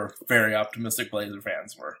rationale for very optimistic Blazer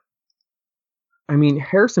fans were. I mean,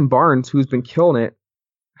 Harrison Barnes, who's been killing it,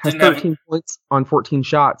 has 13 points on 14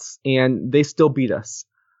 shots, and they still beat us.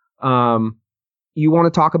 You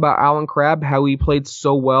want to talk about Alan Crabb, how he played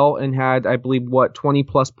so well and had, I believe,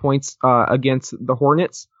 20-plus points against the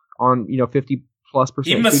Hornets on, 50+%.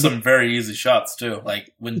 He missed some very easy shots, too.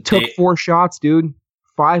 Like when he took 4 shots, dude.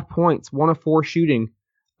 5 points, 1 of 4 shooting.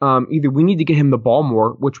 Either we need to get him the ball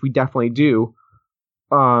more, which we definitely do,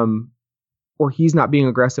 or he's not being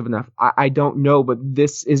aggressive enough. I don't know, but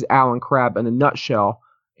this is Alan Crabb in a nutshell,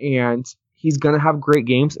 and he's going to have great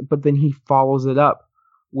games, but then he follows it up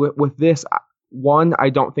with this. One, I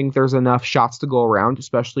don't think there's enough shots to go around,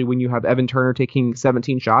 especially when you have Evan Turner taking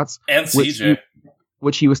 17 shots. And CJ.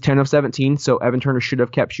 Which he was 10 of 17, so Evan Turner should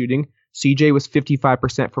have kept shooting. CJ was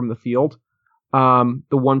 55% from the field. The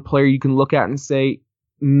one player you can look at and say,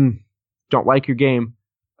 don't like your game.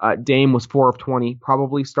 Dame was 4 of 20,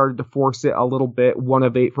 probably started to force it a little bit, 1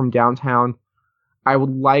 of 8 from downtown. I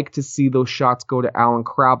would like to see those shots go to Allen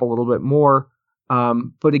Crabbe a little bit more.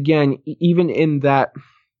 But again, even in that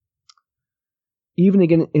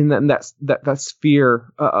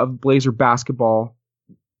sphere of Blazer basketball,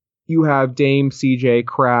 you have Dame, CJ,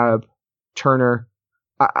 Crabbe, Turner.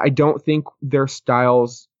 I don't think their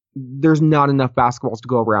styles, there's not enough basketballs to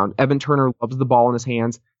go around. Evan Turner loves the ball in his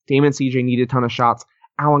hands. Dame and CJ need a ton of shots.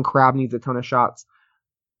 Allen Crabbe needs a ton of shots.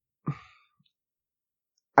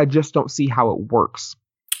 I just don't see how it works.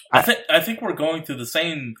 I think we're going through the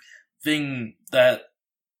same thing that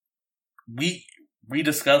we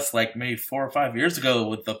discussed like maybe 4 or 5 years ago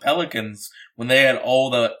with the Pelicans when they had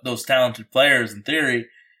all those talented players in theory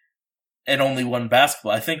and only one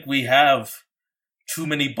basketball. I think we have too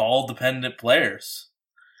many ball dependent players.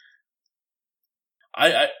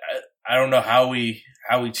 I don't know how we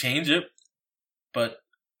change it, but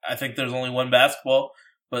I think there's only one basketball,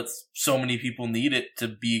 but so many people need it to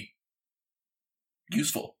be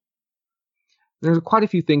useful. There's quite a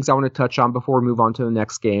few things I want to touch on before we move on to the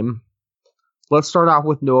next game. Let's start off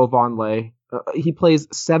with Noah Vonleh. He plays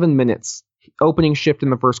 7 minutes, opening shift in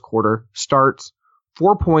the first quarter, starts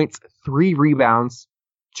 4 points, 3 rebounds,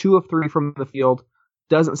 2 of 3 from the field,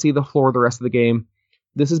 doesn't see the floor the rest of the game.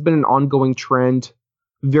 This has been an ongoing trend,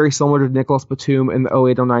 very similar to Nicholas Batum in the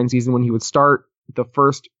 08-09 season when he would start the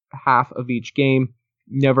first half of each game,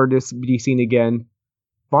 never to be seen again.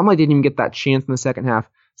 Vonleh didn't even get that chance in the second half.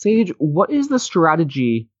 Sage, what is the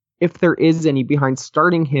strategy, if there is any, behind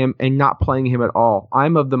starting him and not playing him at all?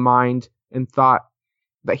 I'm of the mind and thought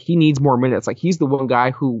that he needs more minutes. Like, he's the one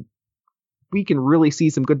guy who we can really see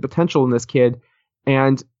some good potential in this kid,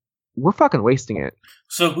 and we're fucking wasting it.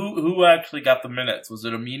 So who actually got the minutes? Was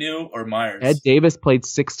it Aminu or Myers? Ed Davis played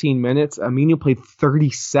 16 minutes. Aminu played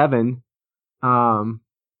 37.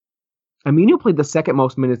 Aminu played the second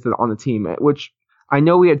most minutes on the team, which I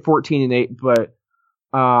know we had 14 and 8, but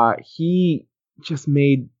he just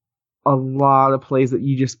made a lot of plays that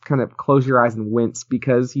you just kind of close your eyes and wince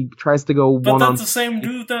because he tries to go one-on-one. But that's the same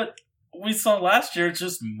dude that we saw last year,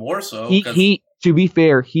 just more so. He to be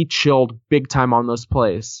fair, he chilled big time on those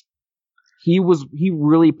plays. He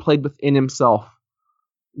really played within himself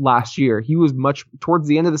last year. He was towards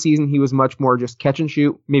the end of the season, he was much more just catch and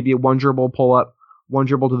shoot, maybe a one dribble pull up, one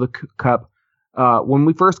dribble to the cup. When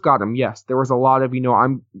we first got him, yes, there was a lot of,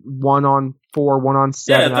 I'm 1-on-4, 1-on-7.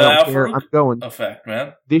 Yeah, the I don't care. I'm going. Effect,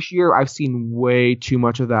 man. This year, I've seen way too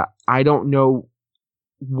much of that. I don't know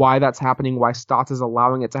why that's happening, why Stotts is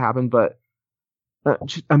allowing it to happen, but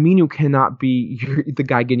Aminu cannot be the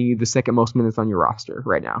guy getting you the second most minutes on your roster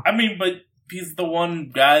right now. I mean, but he's the one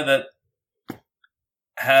guy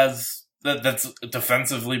that's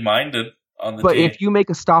defensively minded on the team. But if you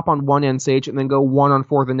make a stop on one end, Sage, and then go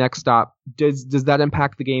 1-on-4 the next stop, does that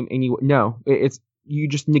impact the game anyway? No, it's you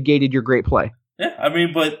just negated your great play. Yeah, I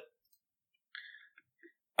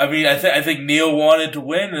think Neil wanted to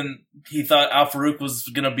win, and he thought Al Farouk was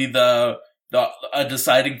going to be a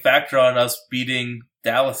deciding factor on us beating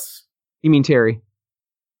Dallas. You mean Terry?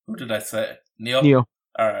 Who did I say? Neil.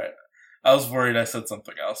 All right. I was worried I said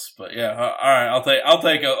something else, but yeah. All right. I'll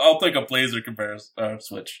take a Blazer comparison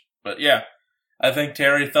switch. But yeah, I think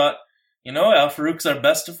Terry thought, Al Farouk's our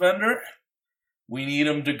best defender. We need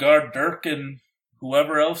him to guard Dirk and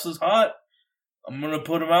whoever else is hot. I'm going to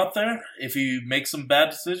put him out there. If he makes some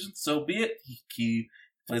bad decisions, so be it. He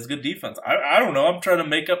plays good defense. I don't know. I'm trying to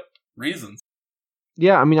make up reasons.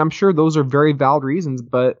 Yeah, I'm sure those are very valid reasons,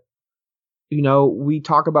 but, we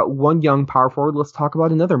talk about one young power forward. Let's talk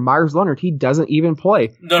about another. Myers Leonard. He doesn't even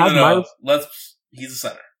play. No. He's a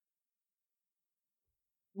center.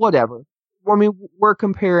 Whatever. We're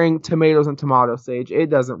comparing tomatoes and tomatoes, Sage. It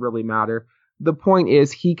doesn't really matter. The point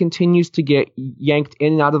is he continues to get yanked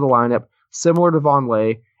in and out of the lineup, similar to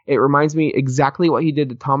Vonleh. It reminds me exactly what he did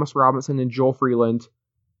to Thomas Robinson and Joel Freeland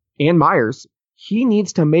and Myers. He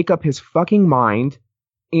needs to make up his fucking mind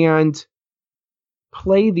and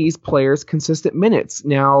play these players consistent minutes.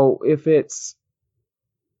 Now,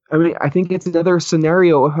 I think it's another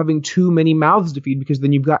scenario of having too many mouths to feed because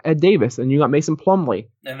then you've got Ed Davis and you've got Mason Plumlee.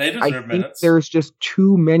 And they deserve minutes. There's just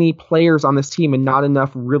too many players on this team and not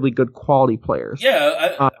enough really good quality players.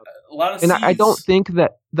 Yeah, a lot of And I don't think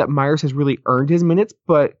that Myers has really earned his minutes,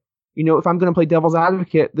 but, if I'm going to play devil's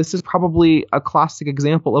advocate, this is probably a classic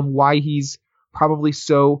example of why he's probably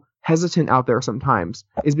so hesitant out there sometimes,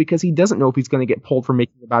 is because he doesn't know if he's going to get pulled for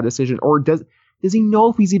making a bad decision, or does he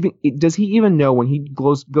know if does he even know when he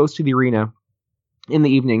goes to the arena in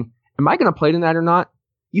the evening, am I going to play tonight or not?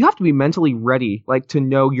 You have to be mentally ready, to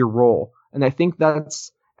know your role. And I think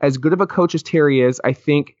that's as good of a coach as Terry is, I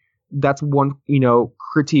think that's one,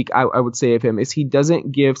 critique I would say of him is he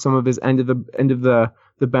doesn't give some of his end of the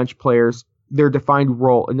bench players their defined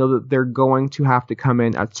role and know that they're going to have to come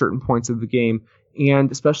in at certain points of the game.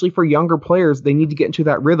 And especially for younger players, they need to get into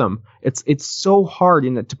that rhythm. It's so hard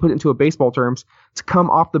to put it into a baseball terms to come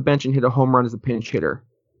off the bench and hit a home run as a pinch hitter.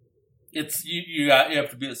 It's you have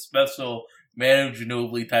to be a special Manu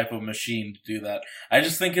Ginobili type of machine to do that. I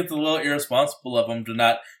just think it's a little irresponsible of him to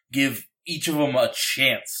not give each of them a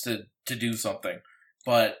chance to do something.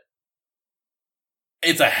 But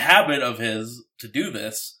it's a habit of his to do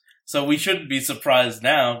this, so we shouldn't be surprised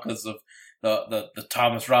now because of the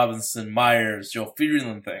Thomas Robinson, Myers, Joe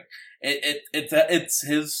Freeland thing. It's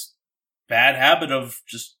his bad habit of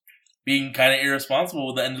just being kind of irresponsible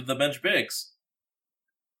with the end of the bench bigs.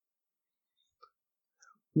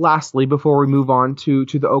 Lastly, before we move on to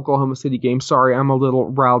the Oklahoma City game, sorry, I'm a little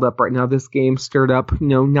riled up right now. This game stirred up,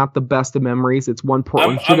 not the best of memories. It's one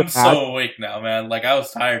Portland should have had. I'm so awake now, man. Like, I was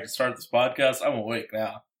tired to start this podcast. I'm awake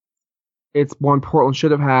now. It's one Portland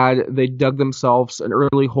should have had. They dug themselves an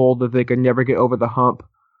early hole that they could never get over the hump.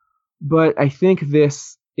 But I think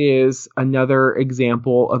this is another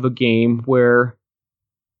example of a game where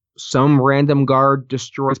some random guard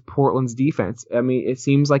destroys Portland's defense. I mean, it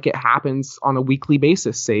seems like it happens on a weekly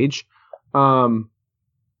basis, Sage. I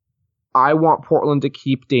want Portland to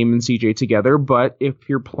keep Dame and CJ together, but if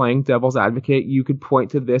you're playing devil's advocate, you could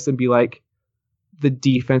point to this and be like, the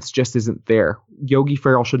defense just isn't there. Yogi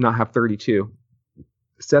Ferrell should not have 32.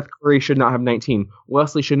 Seth Curry should not have 19.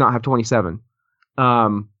 Wesley should not have 27.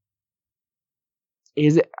 I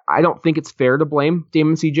don't think it's fair to blame Dame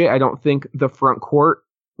and CJ. I don't think the front court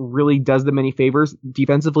really does them any favors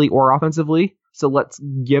defensively or offensively. So let's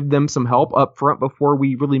give them some help up front before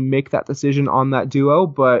we really make that decision on that duo.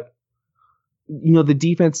 But, the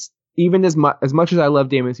defense, even as much as I love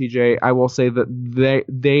Dame and CJ, I will say that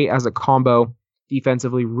they as a combo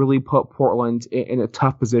defensively really put Portland in a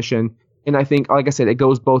tough position. And I think, like I said, it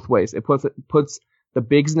goes both ways. It puts the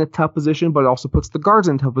bigs in a tough position, but it also puts the guards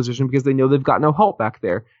in a tough position because they know they've got no help back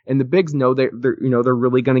there. And the bigs know they're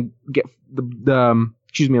really going to get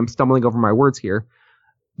excuse me, I'm stumbling over my words here.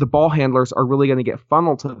 The ball handlers are really going to get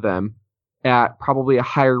funneled to them at probably a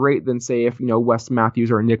higher rate than, say, if, Wes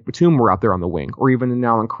Matthews or Nick Batum were out there on the wing, or even an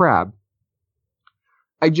Allen Crabbe.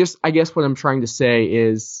 I guess what I'm trying to say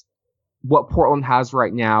is what Portland has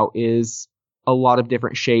right now is a lot of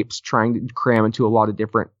different shapes trying to cram into a lot of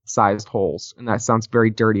different sized holes. And that sounds very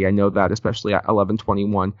dirty. I know that, especially at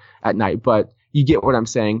 11:21 at night, but you get what I'm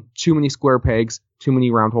saying. Too many square pegs, too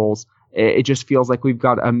many round holes. It just feels like we've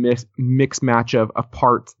got a mixed match of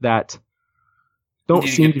parts that don't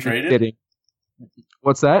seem to be fitting.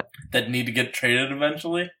 What's that? That need to get traded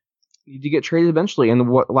eventually? Need to get traded eventually.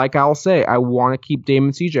 And like I'll say, I want to keep Dame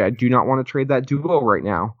and CJ. I do not want to trade that duo right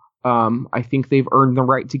now. I think they've earned the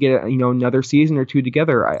right to get another season or two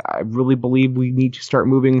together. I really believe we need to start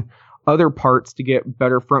moving other parts to get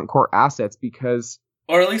better front court assets because...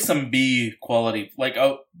 Or at least some B quality, like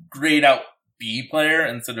a grade out B player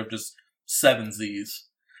instead of just 7 Z's.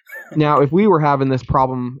 Now, if we were having this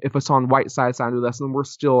problem, if Hassan Whiteside signed with us and we're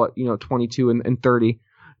still at 22 and 30,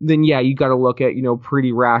 then yeah, you got to look at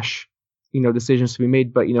pretty rash decisions to be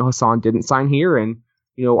made. But Hassan didn't sign here, and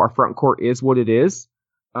our front court is what it is.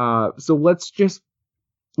 So let's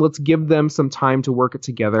give them some time to work it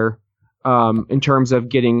together. In terms of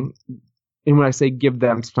getting, and when I say give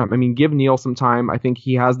them some time, I mean give Neil some time. I think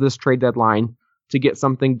he has this trade deadline to get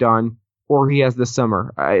something done, or he has this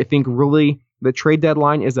summer. I think really the trade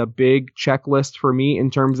deadline is a big checklist for me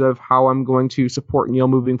in terms of how I'm going to support Neil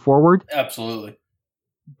moving forward. Absolutely.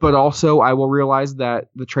 But also I will realize that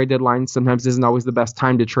the trade deadline sometimes isn't always the best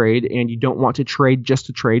time to trade, and you don't want to trade just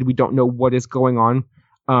to trade. We don't know what is going on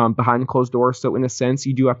behind closed doors. So in a sense,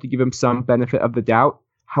 you do have to give him some benefit of the doubt.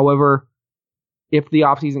 However, if the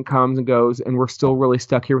offseason comes and goes and we're still really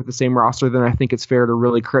stuck here with the same roster, then I think it's fair to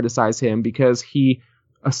really criticize him because he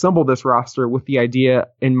assembled this roster with the idea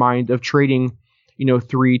in mind of trading, 3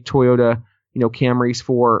 Toyota, Camrys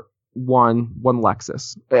for one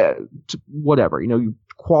Lexus, whatever,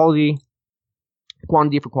 quantity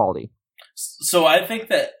for quality. So I think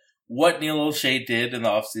that what Neil O'Shea did in the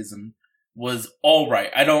offseason was all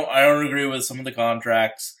right. I don't agree with some of the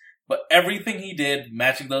contracts, but everything he did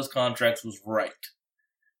matching those contracts was right.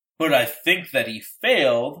 But I think that he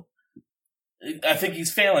failed. I think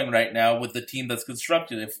he's failing right now with the team that's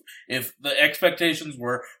constructed. If the expectations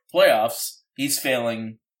were playoffs, he's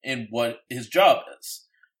failing in what his job is.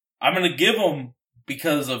 I'm going to give him,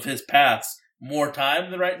 because of his past, more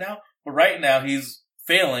time than right now. But right now, he's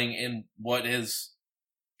failing in what his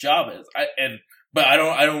job is. And But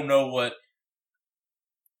I don't know what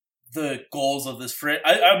the goals of this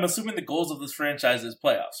I'm assuming the goals of this franchise is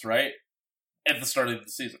playoffs, right? At the start of the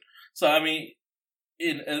season. So, I mean,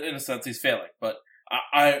 in a sense, he's failing. But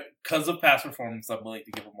because of past performance, I'm willing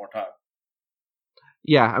to give him more time.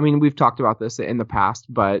 Yeah, I mean, we've talked about this in the past,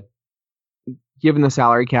 but given the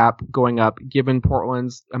salary cap going up, given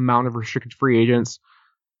Portland's amount of restricted free agents,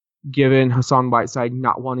 given Hassan Whiteside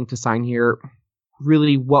not wanting to sign here,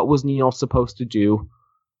 really, what was Neil supposed to do?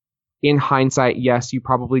 In hindsight, yes, you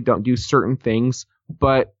probably don't do certain things,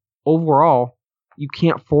 but overall, you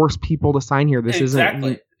can't force people to sign here. This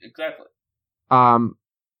exactly.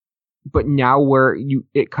 But now where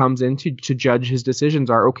it comes in to judge his decisions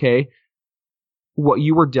are, okay, what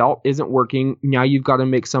you were dealt isn't working. Now you've got to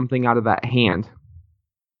make something out of that hand.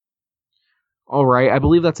 All right, I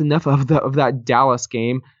believe that's enough of that Dallas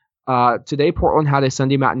game. Today, Portland had a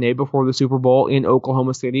Sunday matinee before the Super Bowl in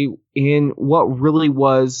Oklahoma City in what really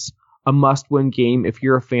was a must-win game if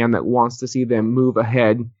you're a fan that wants to see them move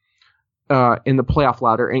ahead in the playoff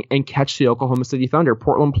ladder and catch the Oklahoma City Thunder.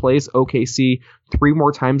 Portland plays OKC 3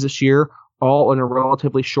 more times this year, all in a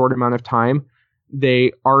relatively short amount of time.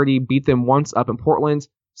 They already beat them once up in Portland.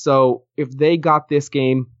 So if they got this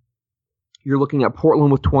game, you're looking at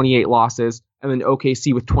Portland with 28 losses and then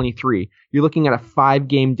OKC with 23. You're looking at a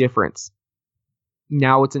 5-game difference.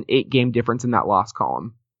 Now it's an 8-game difference in that loss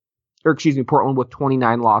column. Or excuse me, Portland with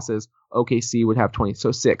 29 losses, OKC would have 20,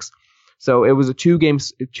 so 6. So it was a two game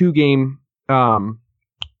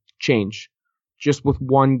change, just with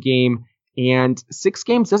 1 game, and 6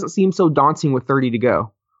 games doesn't seem so daunting with 30 to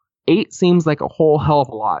go. 8 seems like a whole hell of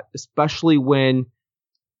a lot, especially when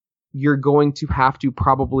you're going to have to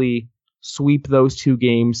probably sweep those 2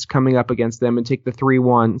 games coming up against them and take the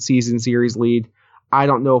 3-1 season series lead. I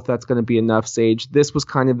don't know if that's going to be enough, Sage. This was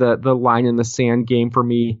kind of the line in the sand game for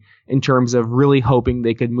me in terms of really hoping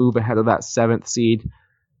they could move ahead of that 7th seed.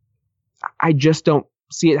 I just don't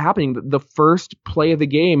see it happening. The first play of the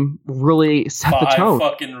game really set the tone.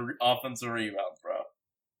 5 fucking offensive rebounds, bro.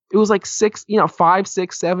 It was like 5,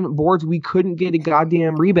 6, 7 boards. We couldn't get a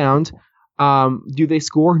goddamn rebound. Do they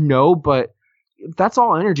score? No, but that's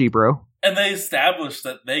all energy, bro. And they established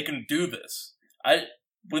that they can do this.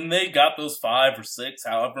 When they got those 5 or 6,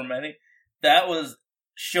 however many, that was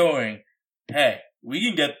showing, hey,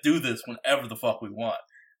 we can do this whenever the fuck we want.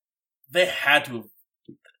 They had to have.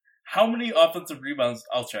 How many offensive rebounds,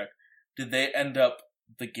 I'll check, did they end up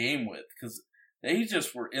the game with? Because they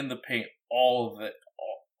just were in the paint all day.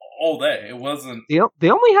 It wasn't. They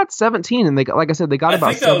only had 17, and they got, like I said, they got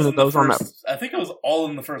about 7 of those on that. I think it was all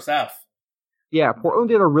in the first half. Yeah, Portland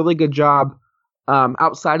did a really good job.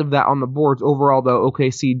 Outside of that on the boards, overall though,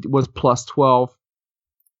 OKC was plus 12.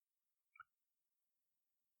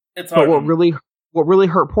 It's hard. But what really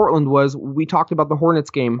hurt Portland was we talked about the Hornets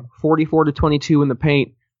game, 44-22 in the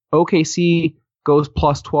paint. OKC goes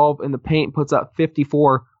plus 12 in the paint, puts up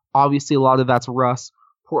 54. Obviously, a lot of that's Russ.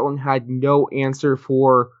 Portland had no answer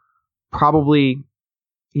for probably,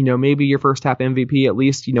 maybe your first half MVP, at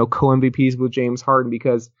least, co-MVPs with James Harden,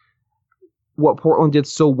 because what Portland did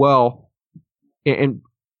so well in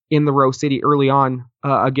the Rose City early on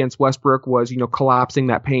against Westbrook was, collapsing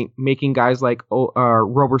that paint, making guys like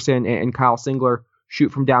Roberson and Kyle Singler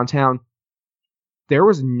shoot from downtown. There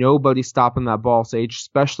was nobody stopping that ball, Sage,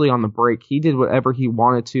 especially on the break. He did whatever he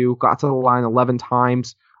wanted to, got to the line 11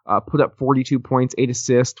 times, put up 42 points, 8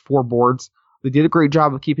 assists, 4 boards. They did a great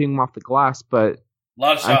job of keeping him off the glass, but a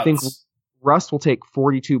lot of shots. I think Russ will take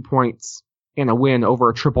 42 points in a win over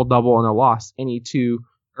a triple-double and a loss any day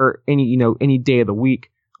of the week.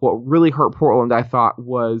 What really hurt Portland, I thought,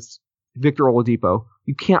 was Victor Oladipo.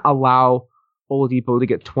 You can't allow Oladipo to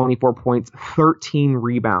get 24 points, 13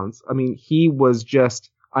 rebounds. I mean, he was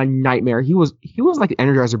just a nightmare. He was like an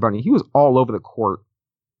Energizer Bunny. He was all over the court.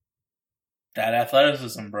 That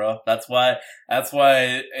athleticism, bro. That's why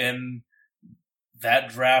in that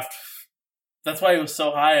draft, that's why he was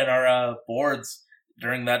so high in our boards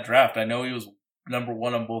during that draft. I know he was number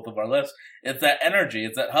 1 on both of our lists. It's that energy.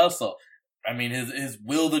 It's that hustle. I mean, his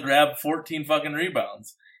will to grab 14 fucking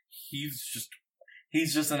rebounds. He's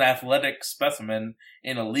just an athletic specimen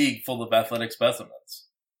in a league full of athletic specimens.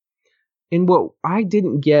 And what I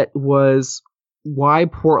didn't get was why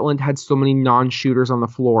Portland had so many non-shooters on the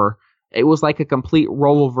floor. It was like a complete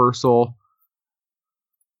role reversal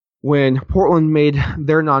when Portland made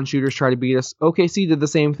their non-shooters try to beat us. OKC did the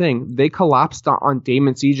same thing. They collapsed on Dame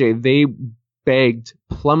and CJ. They begged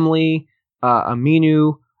Plumlee,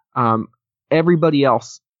 Aminu, everybody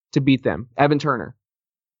else to beat them. Evan Turner.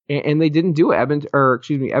 And they didn't do it. Evan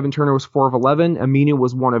Turner was 4 of 11. Aminu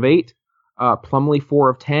was 1 of 8. Plumlee 4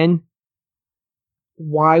 of 10.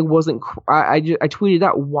 why wasn't I tweeted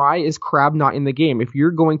out, why is Crab not in the game? If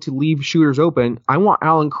you're going to leave shooters open, I want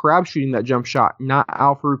Alan Crab shooting that jump shot, not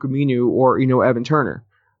Al-Farouq Aminu or Evan Turner.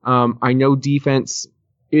 I know defense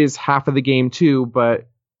is half of the game too, but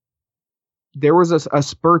there was a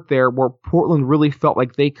spurt there where Portland really felt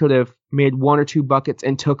like they could have made 1 or 2 buckets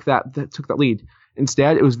and took that lead.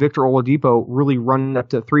 Instead, it was Victor Oladipo really running up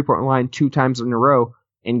to the 3-point line 2 times in a row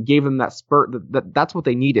and gave them that spurt. That's what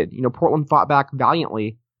they needed. Portland fought back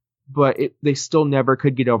valiantly, but they still never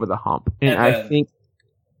could get over the hump. And I think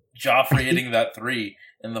Joffrey hitting that 3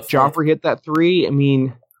 in the fourth. Joffrey hit that 3. I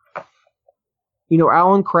mean,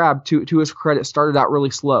 Alan Crab, to his credit, started out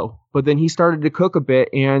really slow, but then he started to cook a bit.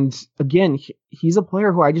 And again, he's a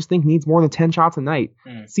player who I just think needs more than 10 shots a night.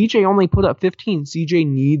 CJ only put up 15. CJ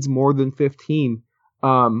needs more than 15.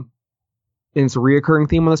 And it's a reoccurring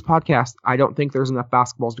theme on this podcast. I don't think there's enough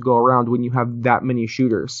basketballs to go around when you have that many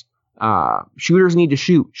shooters. Shooters need to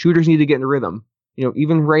shoot. Shooters need to get in rhythm.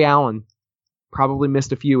 Even Ray Allen probably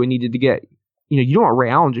missed a few and needed to get. You don't want Ray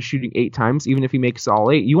Allen just shooting 8 times, even if he makes all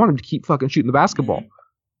 8. You want him to keep fucking shooting the basketball.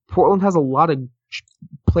 Portland has a lot of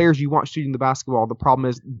players you want shooting the basketball. The problem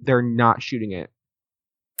is they're not shooting it.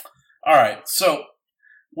 All right, so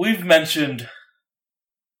we've mentioned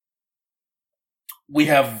we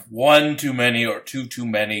have 1 too many or 2 too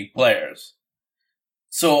many players.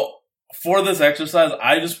 So for this exercise,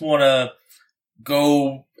 I just want to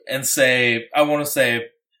go and say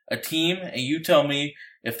a team, and you tell me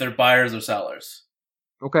if they're buyers or sellers.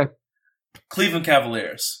 Okay. Cleveland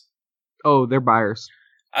Cavaliers. Oh, they're buyers.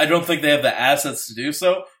 I don't think they have the assets to do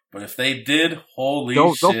so, but if they did, holy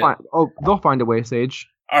shit. They'll find a way, Sage.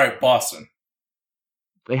 All right, Boston.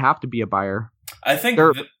 They have to be a buyer. I think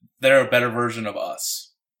they're a better version of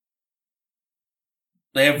us.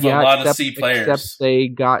 They have a lot of C players. Except they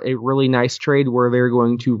got a really nice trade where they're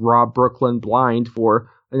going to rob Brooklyn blind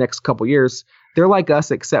for the next couple years. They're like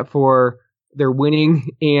us, except for they're winning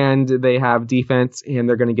and they have defense, and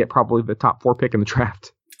they're going to get probably the top 4 pick in the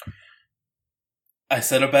draft. I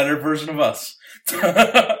said a better version of us. All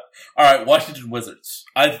right, Washington Wizards.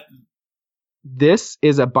 This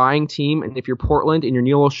is a buying team, and if you're Portland and you're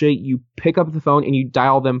Neil O'Shea, you pick up the phone and you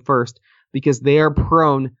dial them first because they are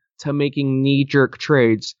prone to making knee-jerk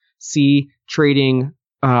trades. See, trading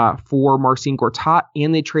for Marcin Gortat,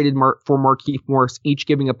 and they traded for Markieff Morris, each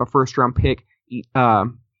giving up a first-round pick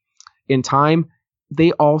in time.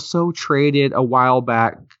 They also traded a while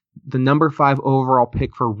back the number 5 overall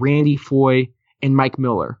pick for Randy Foye and Mike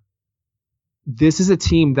Miller. This is a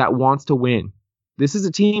team that wants to win. This is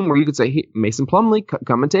a team where you could say, hey, Mason Plumlee,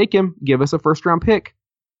 come and take him. Give us a first-round pick.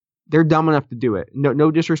 They're dumb enough to do it.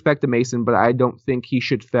 No disrespect to Mason, but I don't think he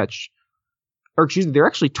should fetch. Or excuse me, they're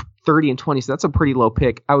actually 30 and 20, so that's a pretty low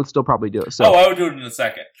pick. I would still probably do it. So, I would do it in a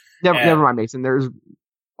second. Never mind, Mason. There's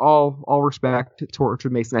all respect towards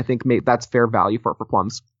Mason. I think that's fair value for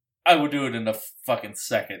Plums. I would do it in a fucking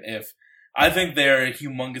second if I think they're a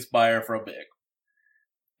humongous buyer for a big.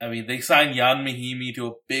 I mean, they signed Jan Mahimi to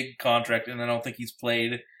a big contract, and I don't think he's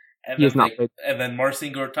played. And he has not played. And then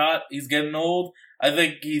Marcin Gortat, he's getting old. I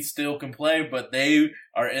think he still can play, but they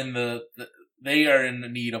are in the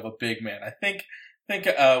need of a big man. I think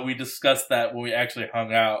we discussed that when we actually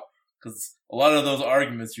hung out, because a lot of those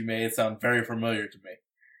arguments you made sound very familiar to me.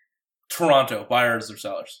 Toronto, buyers or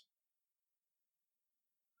sellers?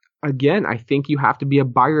 Again, I think you have to be a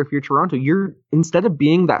buyer if you're Toronto. Instead of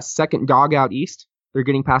being that second dog out east, they're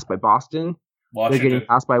getting passed by Boston. They're getting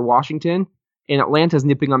passed by Washington. And Atlanta's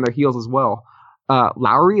nipping on their heels as well.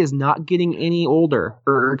 Lowry is not getting any older,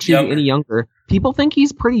 or any younger. People think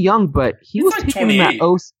he's pretty young, but he's was like taken 28. In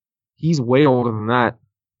that he's way older than that.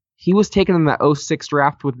 He was taken in that 06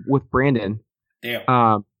 draft with Brandon.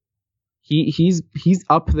 Damn. He's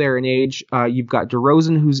up there in age. You've got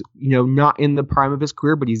DeRozan, who's not in the prime of his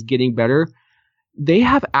career, but he's getting better. They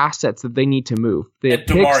have assets that they need to move. They have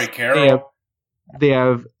DeMarre Carroll. They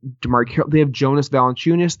have DeMarre Carroll. They have Jonas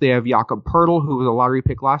Valanciunas. They have Jakob Poeltl, who was a lottery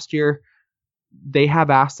pick last year. They have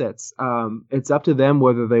assets. It's up to them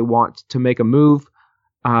whether they want to make a move.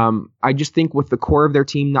 I just think with the core of their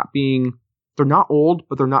team they're not old,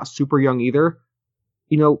 but they're not super young either.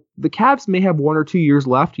 The Cavs may have 1 or 2 years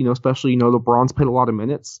left, especially, LeBron's played a lot of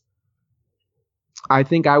minutes. I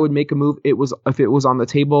think I would make a move. If it was on the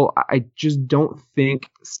table. I just don't think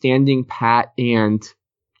standing pat and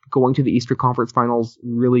going to the Eastern Conference Finals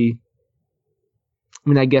really. I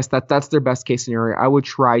mean, I guess that's their best case scenario. I would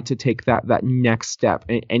try to take that next step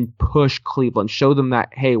and push Cleveland, show them that,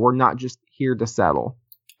 hey, we're not just here to settle.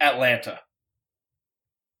 Atlanta.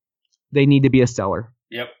 They need to be a seller.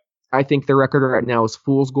 Yep. I think their record right now is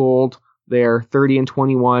fool's gold. They're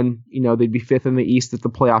 30-21. They'd be fifth in the East if the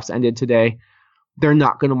playoffs ended today. They're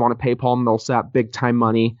not going to want to pay Paul Millsap big time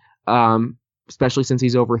money, especially since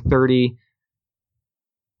he's over 30.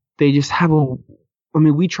 They just have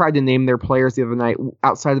we tried to name their players the other night.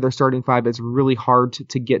 Outside of their starting five, it's really hard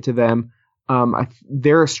to get to them.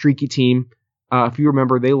 They're a streaky team. If you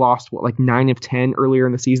remember, they lost 9 of 10 earlier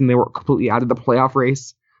in the season. They were completely out of the playoff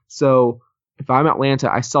race. So if I'm Atlanta,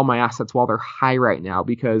 I sell my assets while they're high right now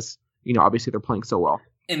because obviously they're playing so well.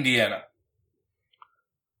 Indiana.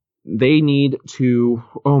 They need to.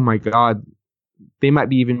 Oh my God, they might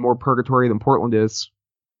be even more purgatory than Portland is.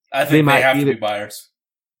 I think they have to be buyers.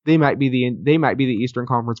 They might be the Eastern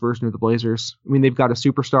Conference version of the Blazers. They've got a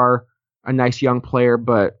superstar, a nice young player,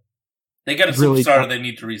 but they got a really superstar they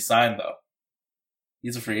need to re-sign though.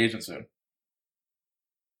 He's a free agent soon.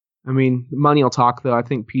 Money will talk though. I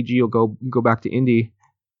think PG will go back to Indy.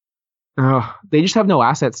 They just have no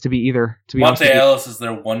assets to be either. To be honest, Monte Ellis is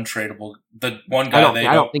their one tradable. The one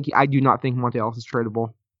guy I do not think Monte Ellis is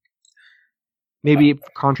tradable. Maybe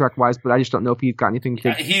contract wise, but I just don't know if he's got anything.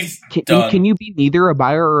 He's done. Can you be neither a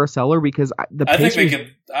buyer or a seller? Because I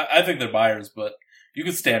think they're buyers, but you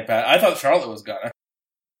could stand pat. I thought Charlotte was gonna.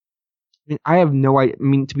 I have no idea.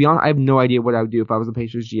 To be honest, I have no idea what I would do if I was a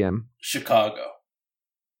Pacers GM. Chicago.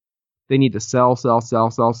 They need to sell.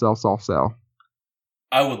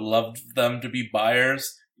 I would love them to be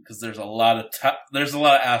buyers because there's a lot of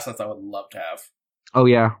assets I would love to have. Oh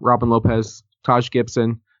yeah, Robin Lopez, Taj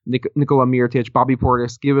Gibson, Nikola Mirotic, Bobby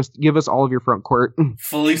Portis. Give us all of your front court.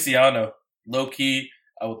 Feliciano, low key.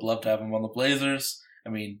 I would love to have him on the Blazers.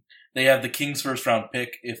 They have the Kings' first round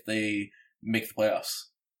pick if they make the playoffs.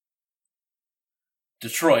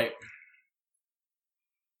 Detroit.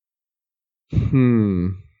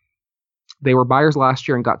 They were buyers last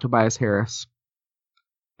year and got Tobias Harris,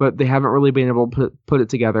 but they haven't really been able to put it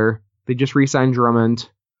together. They just re-signed Drummond.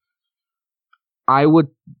 I would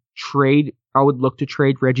look to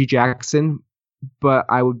trade Reggie Jackson, but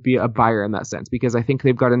I would be a buyer in that sense because I think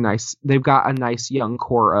they've got a nice young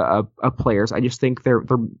core of players. I just think they're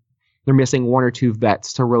missing one or two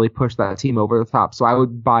vets to really push that team over the top. So I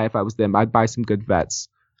would buy if I was them. I'd buy some good vets.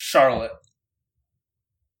 Charlotte.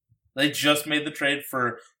 They just made the trade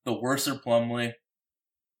for the Worser Plumlee.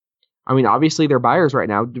 Obviously they're buyers right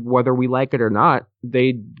now, whether we like it or not.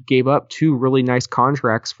 They gave up 2 really nice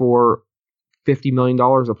contracts for $50 million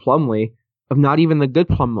of Plumlee, of not even the good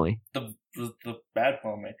Plumlee. The bad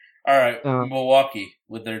Plumlee. All right, Milwaukee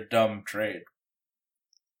with their dumb trade.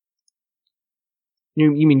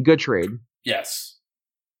 You mean good trade? Yes.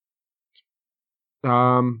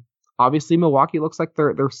 Obviously Milwaukee looks like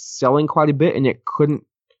they're selling quite a bit, and it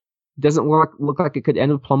doesn't look like it could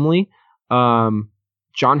end with Plumlee.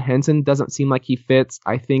 John Henson doesn't seem like he fits.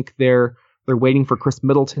 I think they're waiting for Chris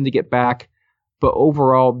Middleton to get back, but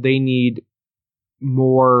overall they need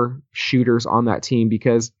more shooters on that team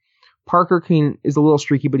because Parker is a little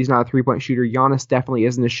streaky, but he's not a 3-point shooter. Giannis definitely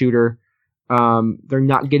isn't a shooter. They're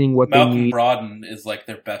not getting what they need. Malcolm Brogdon is like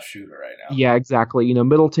their best shooter right now. Yeah, exactly.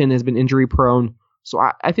 Middleton has been injury prone, so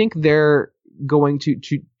I think they're going to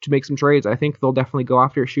make some trades. I think they'll definitely go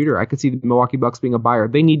after a shooter. I could see the Milwaukee Bucks being a buyer.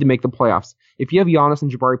 They need to make the playoffs. If you have Giannis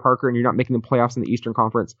and Jabari Parker and you're not making the playoffs in the Eastern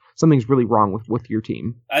Conference, something's really wrong with your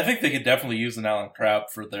team. I think they could definitely use an Allen Crabbe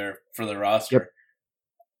for their roster. Yep.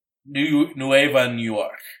 Nueva New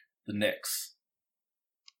York, the Knicks.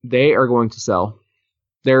 They are going to sell.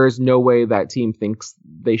 There is no way that team thinks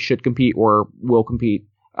they should compete or will compete.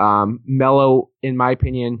 Melo, in my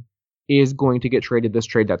opinion, is going to get traded this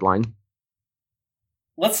trade deadline.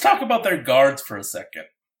 Let's talk about their guards for a second.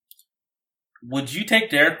 Would you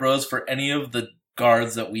take Derrick Rose for any of the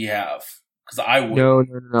guards that we have? Because I would.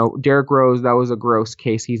 No. Derrick Rose, that was a gross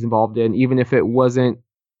case he's involved in. Even if it wasn't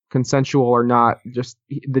consensual or not, just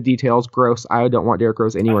the details gross. I don't want Derrick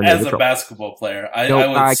Rose anywhere near the As a basketball player, I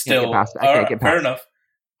would still. Can't get past fair enough.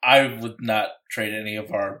 I would not trade any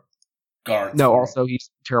of our guards. No, also he's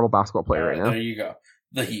a terrible basketball player right now. There you go.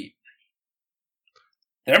 The Heat.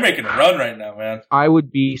 They're making a run right now, man. I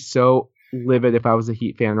would be so livid if I was a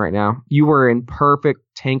Heat fan right now. You were in perfect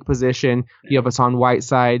tank position. You have Hassan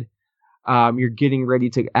Whiteside. You're getting ready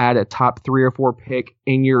to add a top 3 or 4 pick,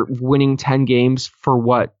 and you're winning 10 games for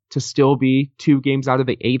what? To still be 2 games out of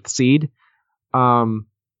the 8th seed.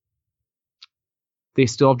 They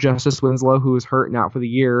still have Justice Winslow, who is hurt and out for the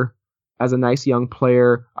year, as a nice young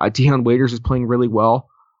player. Deion Waiters is playing really well.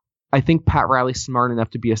 I think Pat Riley's smart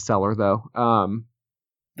enough to be a seller, though.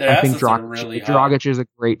 I think Dragic is a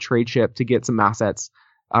great trade chip to get some assets.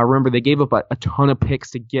 Remember, they gave up a ton of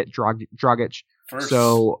picks to get Dragic. First.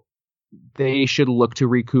 So they should look to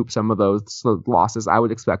recoup some of those losses. I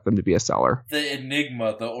would expect them to be a seller. The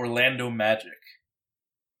Enigma, the Orlando Magic.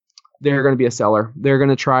 They're going to be a seller. They're going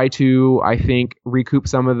to try to, I think, recoup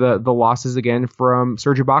some of the losses again from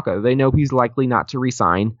Serge Ibaka. They know he's likely not to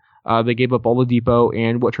re-sign. They gave up Oladipo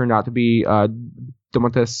and what turned out to be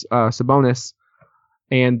Domantas Sabonis,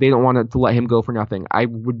 and they don't want to let him go for nothing. I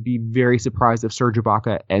would be very surprised if Serge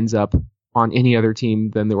Ibaka ends up on any other team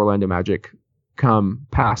than the Orlando Magic come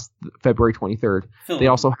past February 23rd. They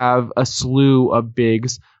also have a slew of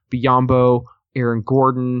bigs, Biyombo, Aaron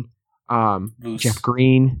Gordon, Jeff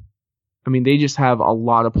Green. I mean, they just have a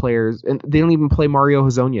lot of players, and they don't even play Mario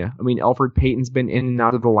Hezonja. I mean, Elfrid Payton's been in and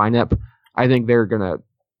out of the lineup. I think they're going to,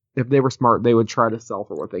 if they were smart, they would try to sell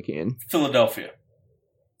for what they can. Philadelphia.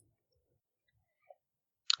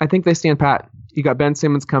 I think they stand pat. You got Ben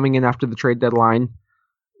Simmons coming in after the trade deadline.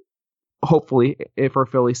 Hopefully, for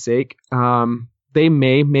Philly's sake. They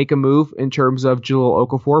may make a move in terms of Jahlil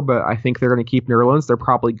Okafor, but I think they're going to keep Nerlens. They're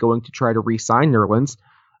probably going to try to re-sign Nerlens.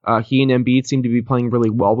 He and Embiid seem to be playing really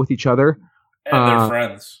well with each other. And they're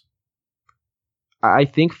friends. I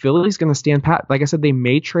think Philly's going to stand pat. Like I said, they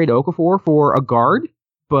may trade Okafor for a guard,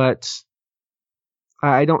 but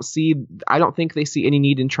I don't think they see any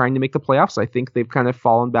need in trying to make the playoffs. I think they've kind of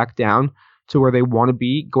fallen back down to where they want to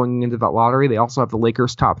be going into that lottery. They also have the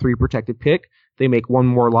Lakers' top 3 protected pick. They make one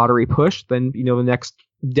more lottery push, then the next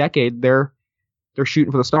decade they're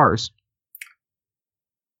shooting for the stars.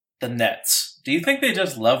 The Nets. Do you think they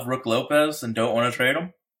just love Brook Lopez and don't want to trade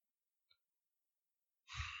him?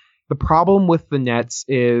 The problem with the Nets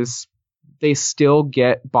is they still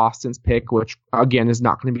get Boston's pick, which again is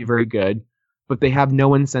not going to be very good, but they have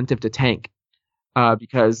no incentive to tank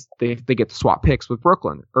because they get to swap picks with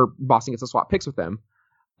Brooklyn, or Boston gets to swap picks with them.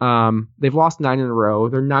 They've lost 9 in a row.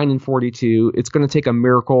 They're 9-42. It's going to take a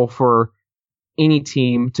miracle for any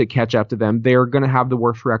team to catch up to them. They're going to have the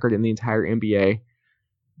worst record in the entire NBA.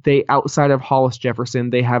 They, outside of Hollis Jefferson,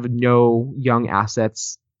 they have no young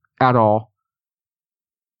assets at all.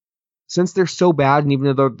 Since they're so bad, and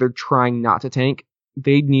even though they're trying not to tank,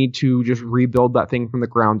 they need to just rebuild that thing from the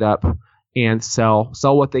ground up and sell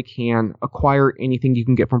what they can, acquire anything you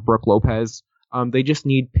can get from Brook Lopez. They just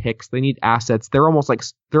need picks. They need assets. They're almost like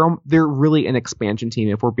they're really an expansion team,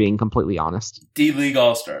 if we're being completely honest. D-League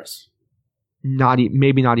All-Stars.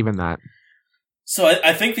 Maybe not even that. So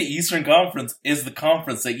I think the Eastern Conference is the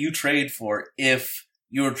conference that you trade for if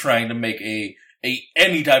you're trying to make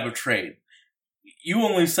any type of trade. You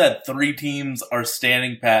only said 3 teams are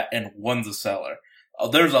standing pat and 1's a seller.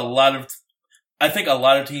 There's I think a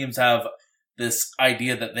lot of teams have this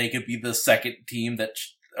idea that they could be the second team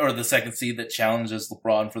or the second seed that challenges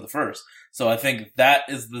LeBron for the first. So I think that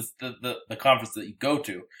is the conference that you go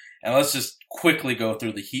to. And let's just quickly go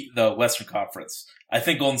through the Western Conference. I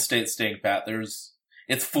think Golden State's staying pat.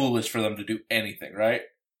 It's foolish for them to do anything, right?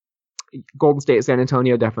 Golden State, San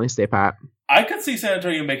Antonio definitely stay pat. I could see San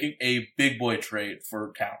Antonio making a big boy trade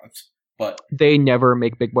for talent, but they never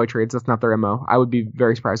make big boy trades. That's not their MO. I would be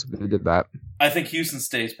very surprised if they did that. I think Houston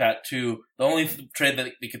stays pat too. The only trade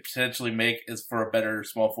that they could potentially make is for a better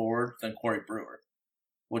small forward than Corey Brewer.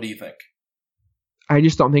 What do you think? I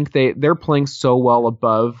just don't think they're playing so well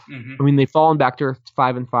above. Mm-hmm. I mean, they've fallen back to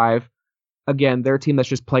 5-5. Again, they're a team that's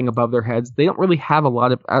just playing above their heads. They don't really have a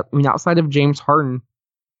lot of, outside of James Harden,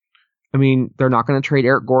 they're not going to trade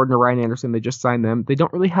Eric Gordon or Ryan Anderson. They just signed them. They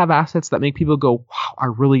don't really have assets that make people go,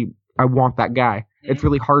 wow, I want that guy. Mm-hmm. It's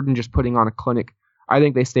really Harden just putting on a clinic. I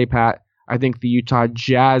think they stay pat. I think the Utah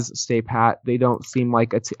Jazz stay pat. They don't seem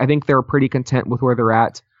like I think they're pretty content with where they're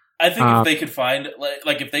at. I think if they could find,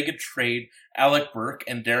 if they could trade Alec Burke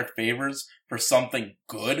and Derek Favors for something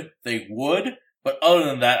good, they would. But other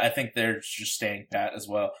than that, I think they're just staying pat as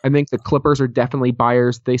well. I think the Clippers are definitely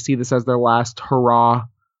buyers. They see this as their last hurrah.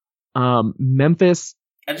 Memphis.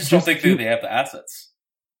 I just don't think they have the assets.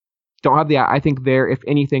 I think if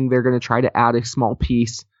anything, they're going to try to add a small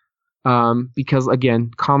piece. Because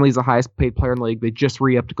again, Conley's the highest paid player in the league. They just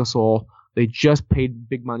re-upped Gasol. They just paid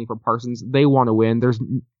big money for Parsons. They want to win.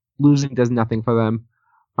 Losing does nothing for them.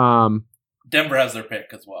 Denver has their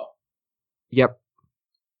pick as well. Yep.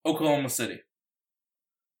 Oklahoma City.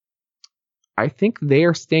 I think they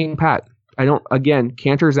are staying pat.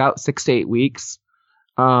 Cantor's out 6 to 8 weeks.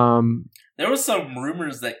 There was some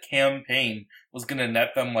rumors that Cam Payne was going to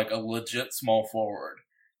net them like a legit small forward.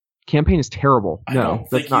 Cam Payne is terrible. I don't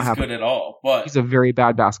think he's good at all. But he's a very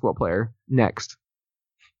bad basketball player. Next.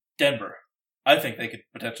 Denver. I think they could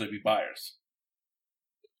potentially be buyers.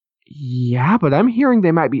 Yeah, but I'm hearing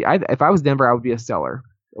they might be. If I was Denver, I would be a seller.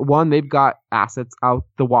 One, they've got assets out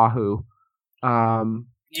the wahoo.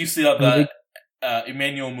 You see that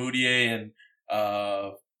Emmanuel Mudiay and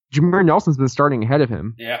Jameer Nelson's been starting ahead of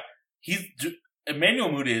him. yeah, Emmanuel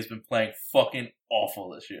Mudiay has been playing fucking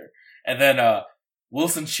awful this year. And then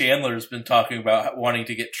Wilson Chandler has been talking about wanting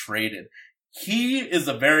to get traded. He is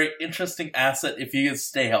a very interesting asset if he can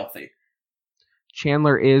stay healthy.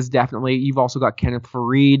 Chandler is definitely. You've also got Kenneth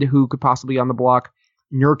Fareed, who could possibly be on the block.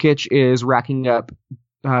 Nurkic is racking up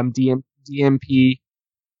DMP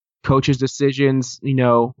coaches' decisions,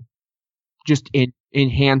 just in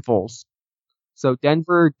handfuls. So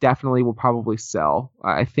Denver definitely will probably sell.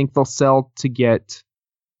 I think they'll sell to get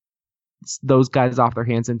those guys off their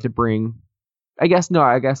hands and to bring. I guess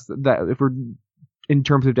that if we're in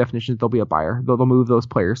terms of definitions, they'll be a buyer. They'll move those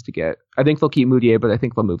players to get. I think they'll keep Mudiay, but I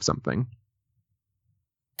think they'll move something.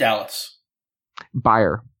 Dallas.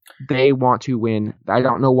 Buyer. They want to win. I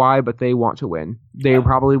don't know why, but they want to win. They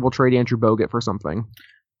probably will trade Andrew Bogut for something.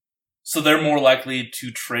 So they're more likely to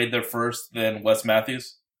trade their first than Wes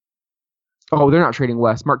Matthews? Oh, they're not trading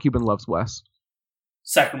Wes. Mark Cuban loves Wes.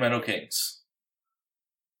 Sacramento Kings.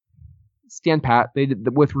 Stand pat. They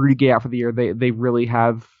did, with Rudy Gay out for the year, they really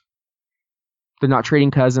have. They're not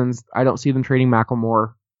trading Cousins. I don't see them trading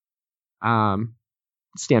Macklemore.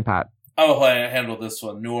 Stand pat. I will handle this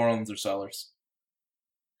one. New Orleans or Sellers.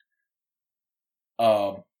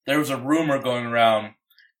 There was a rumor going around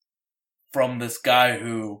from this guy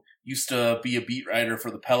who used to be a beat writer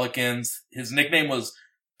for the Pelicans. His nickname was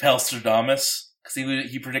Pelstradamus because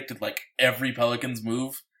he predicted like every Pelicans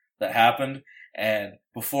move that happened. And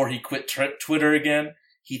before he quit Twitter again,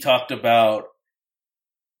 he talked about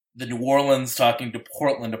the New Orleans talking to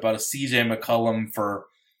Portland about a CJ McCollum for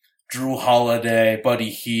Drew Holiday, Buddy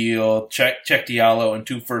Hield, Check Diallo, and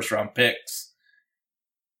 2 first-round picks.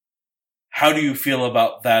 How do you feel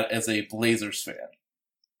about that as a Blazers fan?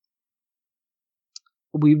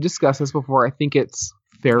 We've discussed this before. I think it's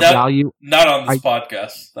fair value. Not on this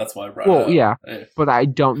podcast. That's why I brought it up. Well, yeah, but I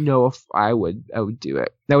don't know if I would do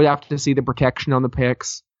it. I would have to see the protection on the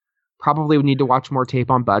picks. Probably would need to watch more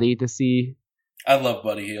tape on Buddy to see. I love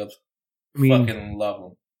Buddy Hield. Fucking love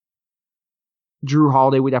him. Drew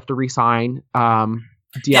Holiday would have to re-sign.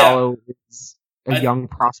 Diallo is a young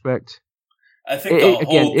prospect. I think the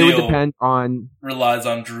whole deal it would depend on relies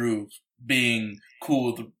on Drew being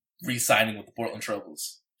cool with re-signing with the Portland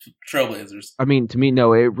Trailblazers. I mean, to me,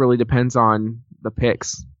 no. It really depends on the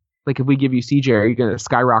picks. Like, if we give you CJ, are you going to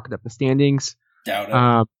skyrocket up the standings?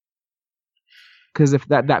 Doubt it. Because if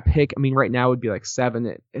that pick, right now would be like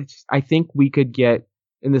 7. I think we could get,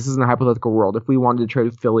 and this isn't a hypothetical world, if we wanted to trade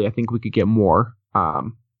with Philly, I think we could get more.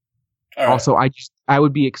 Right. Also, I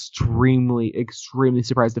would be extremely, extremely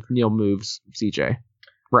surprised if Neil moves CJ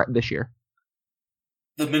right this year.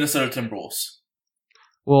 The Minnesota Timberwolves.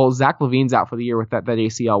 Well, Zach LaVine's out for the year with that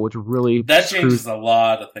ACL, which really changes a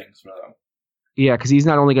lot of things for them. Yeah, because he's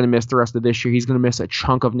not only going to miss the rest of this year, he's going to miss a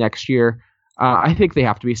chunk of next year. I think they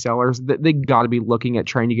have to be sellers. They got to be looking at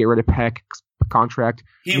trying to get rid of Peck's contract.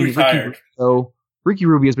 He retired. Ricky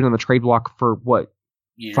Rubio has been on the trade block for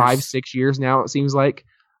years. 5-6 years now, it seems like.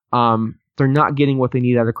 They're not getting what they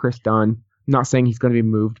need out of Chris Dunn. I'm not saying he's going to be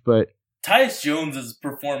moved, but Tyus Jones is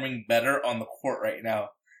performing better on the court right now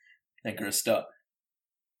than Chris Dunn.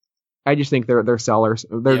 I just think they're sellers.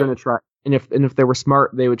 They're going to try, and if they were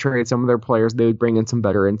smart, they would trade some of their players. They would bring in some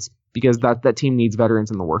veterans because that team needs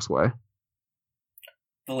veterans in the worst way.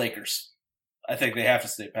 The Lakers, I think they have to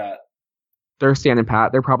stay pat. They're standing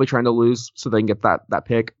pat. They're probably trying to lose so they can get that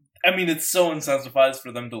pick. It's so incentivized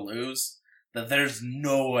for them to lose that there's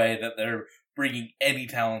no way that they're bringing any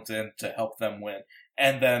talent in to help them win.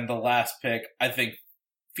 And then the last pick, I think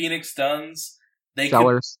Phoenix Suns,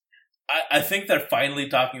 sellers. I think they're finally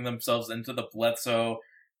talking themselves into the Bledsoe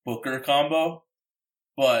Booker combo,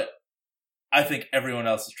 but I think everyone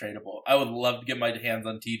else is tradable. I would love to get my hands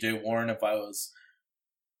on TJ Warren if I was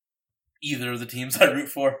either of the teams I root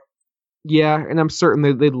for. Yeah, and I'm certain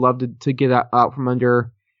they'd love to get out from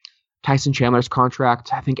under Tyson Chandler's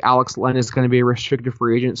contract. I think Alex Len is going to be a restricted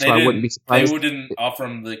free agent, so I wouldn't be surprised. They didn't offer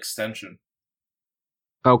him the extension.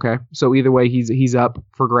 Okay, so either way, he's up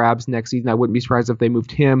for grabs next season. I wouldn't be surprised if they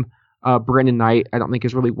moved him. Brandon Knight, I don't think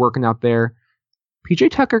is really working out there. PJ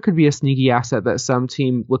Tucker could be a sneaky asset that some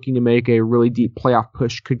team looking to make a really deep playoff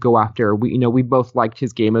push could go after. We both liked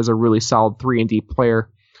his game as a really solid 3-and-D player.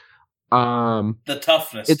 The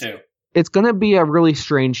toughness too. It's going to be a really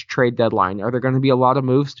strange trade deadline. Are there going to be a lot of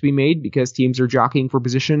moves to be made because teams are jockeying for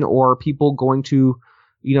position, or are people going to,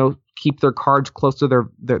 keep their cards close to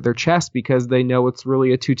their chest because they know it's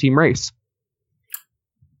really a 2-team race?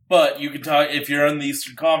 But you can talk, if you're in the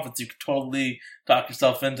Eastern Conference, you can totally talk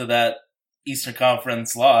yourself into that Eastern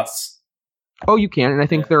Conference loss. Oh, you can, and I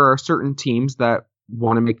think Yeah. there are certain teams that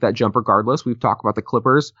want to make that jump regardless. We've talked about the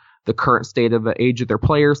Clippers, the current state of the age of their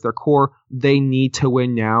players, their core. They need to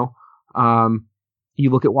win now. You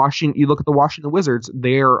look at Washington. You look at the Washington Wizards.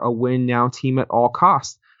 They're a win now team at all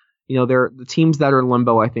costs. They're the teams that are in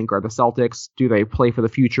limbo. I think are the Celtics. Do they play for the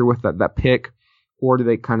future with that pick, or do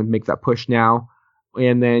they kind of make that push now?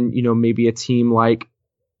 And then maybe a team like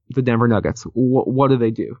the Denver Nuggets. What do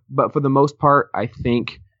they do? But for the most part, I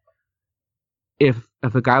think if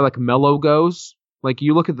a guy like Melo goes, like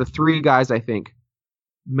you look at the three guys, I think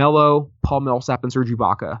Melo, Paul Millsap, and Serge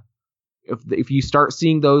Ibaka. If you start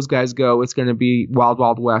seeing those guys go, it's going to be wild,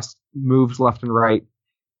 wild west, moves left and right.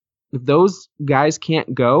 If those guys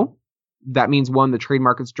can't go, that means one, the trade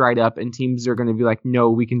market's dried up and teams are going to be like,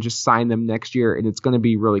 no, we can just sign them next year, and it's going to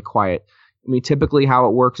be really quiet. I mean, typically how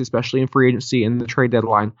it works, especially in free agency and the trade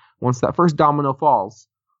deadline, once that first domino falls,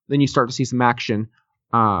 then you start to see some action.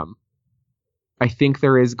 I think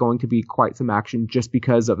there is going to be quite some action just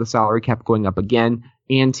because of the salary cap going up again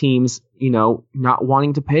and teams, not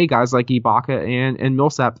wanting to pay guys like Ibaka and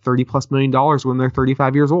Millsap $30+ million when they're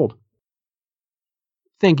 35 years old.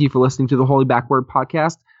 Thank you for listening to the Holy Backward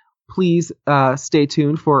podcast. Please stay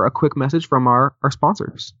tuned for a quick message from our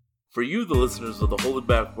sponsors. For you, the listeners of the Holy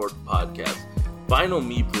Backward podcast, Vinyl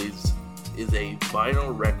Me Please is a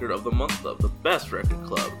vinyl record of the month club, the best record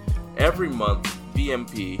club. Every month,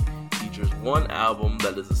 VMP features one album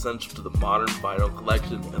that is essential to the modern vinyl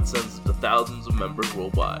collection and sends it to thousands of members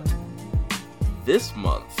worldwide. This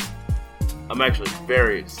month, I'm actually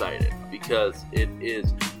very excited because it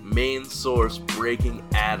is Main Source Breaking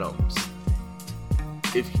Atoms.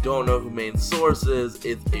 If you don't know who Main Source is,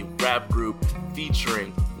 it's a rap group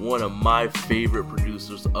featuring one of my favorite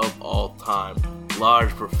producers of all time, Large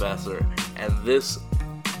Professor, and this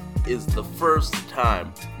is the first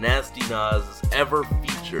time Nasty Nas is ever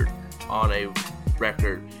featured on a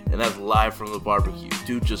record, and that's Live from the Barbecue.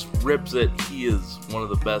 Dude just rips it. He is one of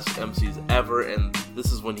the best MCs ever, and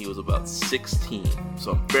this is when he was about 16.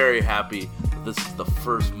 So I'm very happy that this is the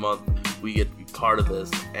first month we get to be part of this,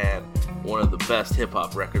 and one of the best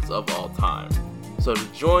hip-hop records of all time. So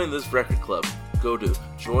to join this record club, go to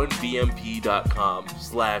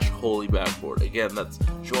joinvmp.com/holybackboard. Again, that's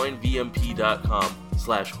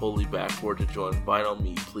joinvmp.com/holybackboard to join Vinyl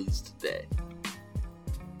Me Please today.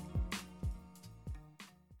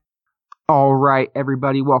 All right,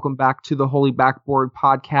 everybody, welcome back to the Holy Backboard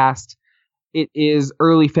podcast. It is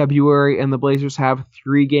early February, and the Blazers have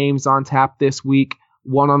 3 games on tap this week,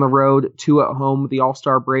 1 on the road, 2 at home. The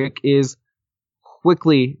All-Star break is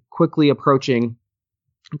quickly approaching.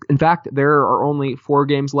 In fact, there are only 4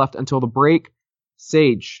 games left until the break.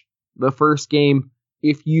 Sage, the first game,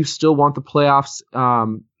 if you still want the playoffs,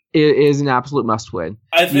 it is an absolute must-win.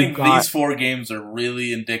 I think these 4 games are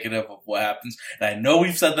really indicative of what happens. And I know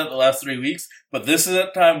we've said that the last 3 weeks, but this is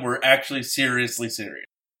a time we're actually seriously serious.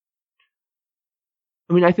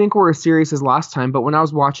 I mean, I think we're as serious as last time, but when I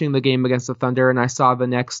was watching the game against the Thunder and I saw the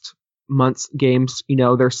next month's games,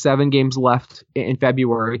 there's 7 games left in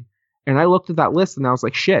February, and I looked at that list and I was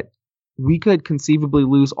like, shit, we could conceivably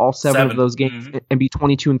lose all 7 of those games and be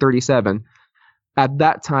 22-37. At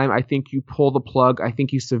that time, I think you pull the plug. I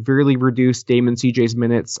think you severely reduce Damon CJ's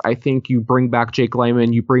minutes. I think you bring back Jake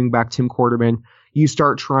Layman. You bring back Tim Quarterman. You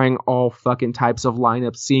start trying all fucking types of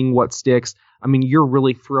lineups, seeing what sticks. I mean, you're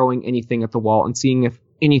really throwing anything at the wall and seeing if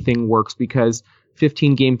anything works, because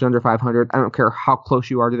 15 games under 500, I don't care how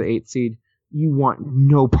close you are to the 8th seed. You want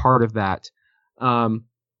no part of that. And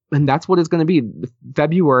that's what it's going to be.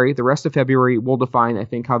 February, the rest of February will define, I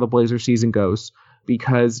think, how the Blazers season goes,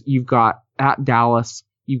 because you've got at Dallas,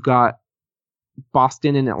 you've got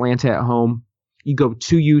Boston and Atlanta at home. You go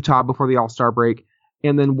to Utah before the All-Star break.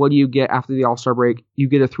 And then what do you get after the All-Star break? You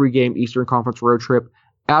get a 3-game Eastern Conference road trip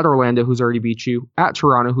at Orlando, who's already beat you, at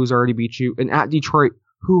Toronto, who's already beat you, and at Detroit,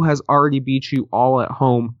 who has already beat you all at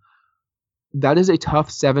home. That is a tough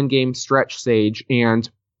 7-game stretch, Sage, and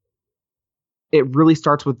it really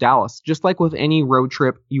starts with Dallas. Just like with any road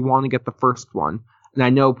trip, you want to get the first one. And I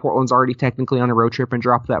know Portland's already technically on a road trip and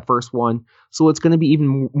dropped that first one, so it's going to be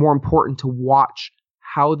even more important to watch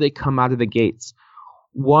how they come out of the gates.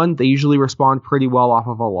 One, they usually respond pretty well off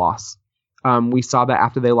of a loss. We saw that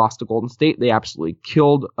after they lost to Golden State. They absolutely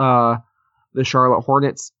killed the Charlotte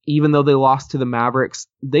Hornets. Even though they lost to the Mavericks,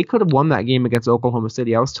 they could have won that game against Oklahoma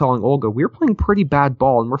City. I was telling Olga, we were playing pretty bad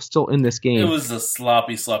ball, and we're still in this game. It was a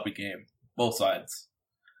sloppy game, both sides.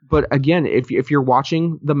 But again, if you're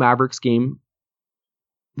watching the Mavericks game,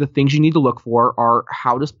 the things you need to look for are,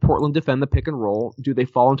 how does Portland defend the pick and roll? Do they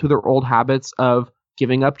fall into their old habits of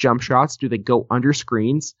giving up jump shots? Do they go under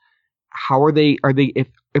screens? How are they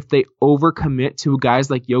if they overcommit to guys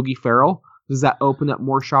like Yogi Ferrell, does that open up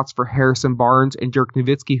more shots for Harrison Barnes and Dirk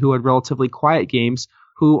Nowitzki, who had relatively quiet games,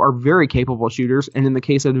 who are very capable shooters, and in the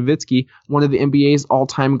case of Nowitzki, one of the NBA's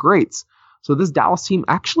all-time greats. So this Dallas team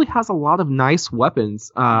actually has a lot of nice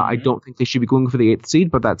weapons. I don't think they should be going for the 8th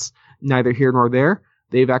seed, but that's neither here nor there.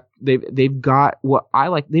 They've got what I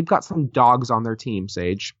like. They've got some dogs on their team,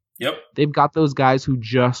 Sage. Yep. They've got those guys who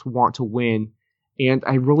just want to win. And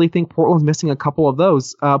I really think Portland's missing a couple of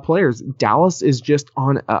those players. Dallas is just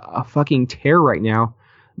on a fucking tear right now.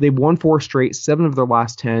 They've won 4 straight, 7 of their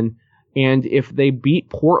last 10. And if they beat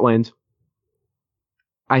Portland,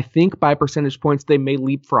 I think by percentage points, they may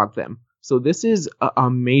leapfrog them. So this is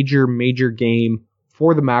a major, major game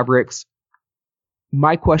for the Mavericks.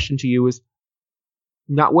 My question to you is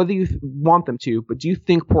not whether you want them to, but do you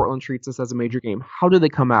think Portland treats this as a major game? How do they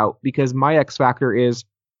come out? Because my X factor is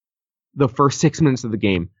the first 6 minutes of the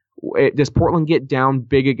game. Does Portland get down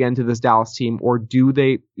big again to this Dallas team, or do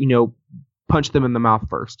they, punch them in the mouth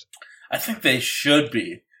first? I think they should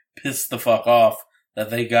be pissed the fuck off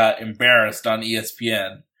that they got embarrassed on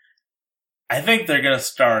ESPN. I think they're going to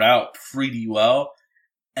start out pretty well,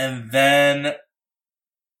 and then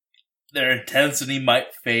their intensity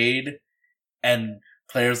might fade, and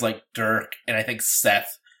players like Dirk and I think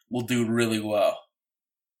Seth will do really well.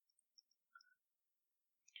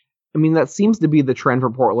 I mean, that seems to be the trend for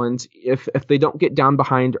Portland. If they don't get down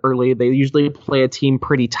behind early, they usually play a team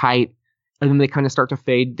pretty tight, and then they kind of start to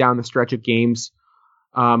fade down the stretch of games.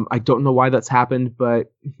 I don't know why that's happened,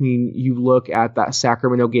 but I mean, you look at that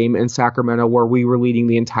Sacramento game in Sacramento where we were leading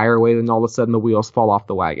the entire way, then all of a sudden the wheels fall off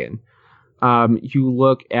the wagon. You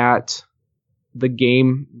look at the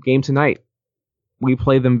game tonight. We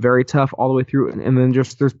play them very tough all the way through, and then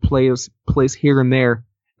just there's plays here and there,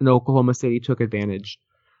 and Oklahoma City took advantage.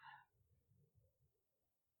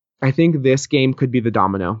 I think this game could be the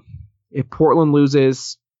domino. If Portland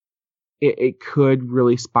loses, it could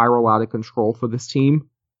really spiral out of control for this team.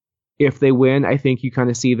 If they win, I think you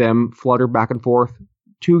kind of see them flutter back and forth.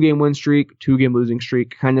 2-game win streak, 2-game losing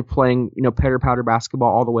streak, kind of playing, pitter-patter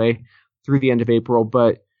basketball all the way through the end of April.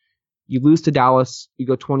 But you lose to Dallas, you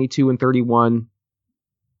go 22-31.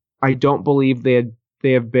 I don't believe they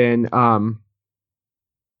have been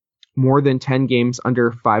more than 10 games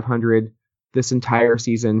under 500 this entire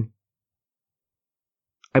season.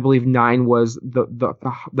 I believe 9 was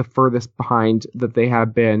the furthest behind that they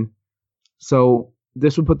have been. So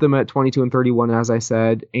this would put them at 22-31, as I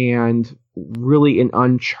said, and really in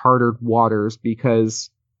uncharted waters, because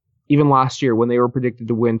even last year when they were predicted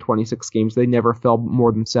to win 26 games, they never fell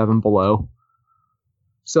more than 7 below.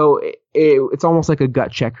 So it's almost like a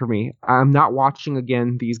gut check for me. I'm not watching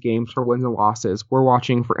again these games for wins and losses. We're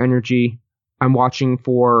watching for energy. I'm watching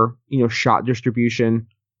for shot distribution.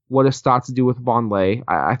 What does Stotts do with Vonleh?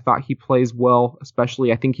 I thought he plays well,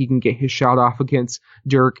 especially I think he can get his shot off against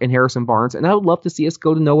Dirk and Harrison Barnes. And I would love to see us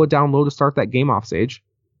go to Noah down low to start that game off, Sage.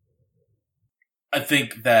 I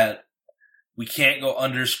think that we can't go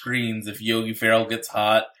under screens if Yogi Ferrell gets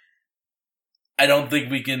hot. I don't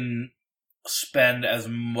think we can spend as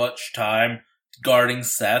much time guarding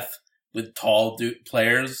Seth with tall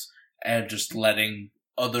players and just letting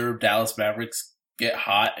other Dallas Mavericks get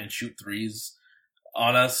hot and shoot threes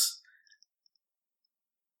on us.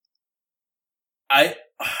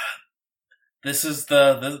 This is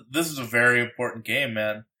a very important game,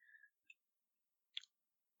 man.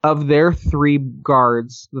 Of their 3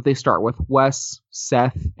 guards that they start with, Wes,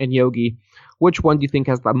 Seth, and Yogi, which one do you think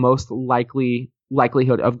has the most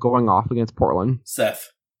likelihood of going off against Portland?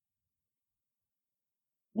 Seth.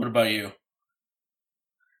 What about you?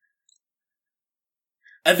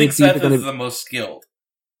 I think Seth is the most skilled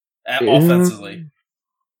offensively.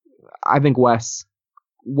 I think Wes,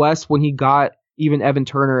 when he got even Evan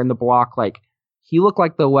Turner in the block, he looked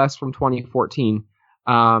like the Wes from 2014.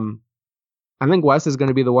 I think Wes is going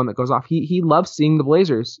to be the one that goes off. He loves seeing the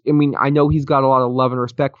Blazers. I mean, I know he's got a lot of love and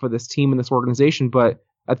respect for this team and this organization, but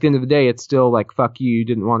at the end of the day, it's still like, fuck you, you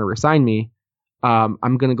didn't want to resign me. I'm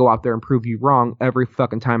going to go out there and prove you wrong every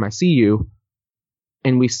fucking time I see you.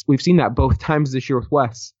 And we've seen that both times this year with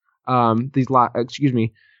Wes.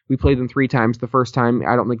 We played them 3 times. The first time,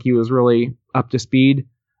 I don't think he was really up to speed.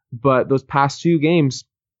 But those past 2 games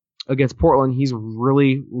against Portland, he's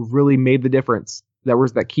really, really made the difference. There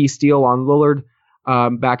was that key steal on Lillard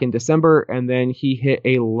back in December, and then he hit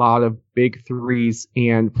a lot of big threes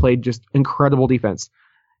and played just incredible defense.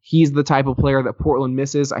 He's the type of player that Portland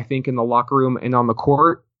misses, I think, in the locker room and on the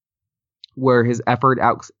court, where his effort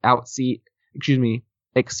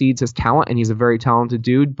exceeds his talent, and he's a very talented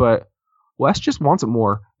dude. But West just wants it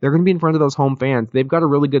more. They're going to be in front of those home fans. They've got a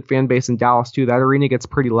really good fan base in Dallas, too. That arena gets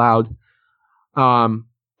pretty loud.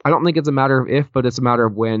 I don't think it's a matter of if, but it's a matter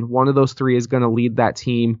of when. One of those three is going to lead that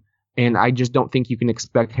team, and I just don't think you can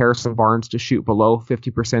expect Harrison Barnes to shoot below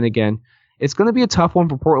 50% again. It's going to be a tough one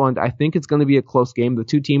for Portland. I think it's going to be a close game. The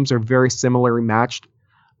two teams are very similarly matched,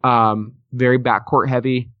 very backcourt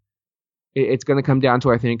heavy. It's going to come down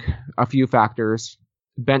to, I think, a few factors.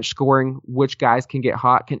 Bench scoring, which guys can get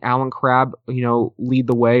hot? Can Allen Crabbe, lead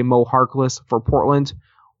the way, Mo Harkless for Portland?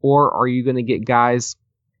 Or are you going to get guys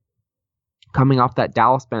coming off that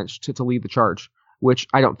Dallas bench to lead the charge, which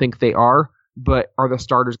I don't think they are, but are the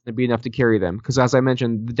starters going to be enough to carry them? Because as I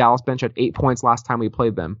mentioned, the Dallas bench had 8 points last time we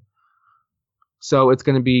played them. So it's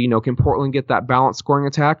going to be, can Portland get that balanced scoring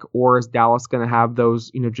attack, or is Dallas going to have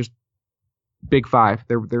those, just big five?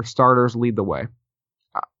 Their starters lead the way.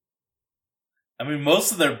 I mean,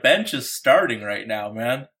 most of their bench is starting right now,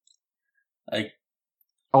 man.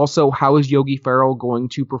 Also, how is Yogi Ferrell going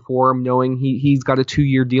to perform knowing he's got a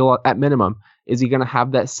 2-year deal at minimum? Is he going to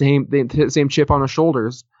have that same chip on his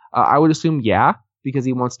shoulders? I would assume yeah, because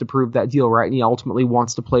he wants to prove that deal right, and he ultimately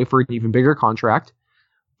wants to play for an even bigger contract.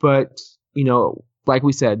 But, like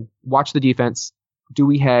we said, watch the defense. Do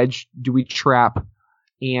we hedge? Do we trap?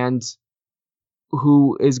 And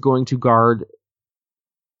who is going to guard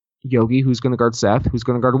Yogi? Who's going to guard Seth? Who's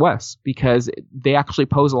going to guard Wes? Because they actually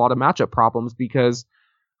pose a lot of matchup problems, because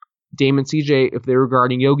Dame and CJ, if they were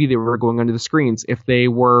guarding Yogi, they were going under the screens. If they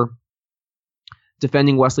were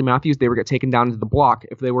defending Wesley Matthews, they would get taken down into the block.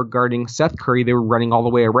 If they were guarding Seth Curry, they were running all the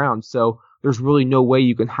way around. So there's really no way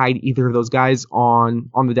you can hide either of those guys on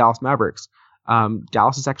the Dallas Mavericks.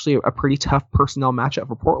 Dallas is actually a pretty tough personnel matchup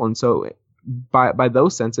for Portland. So by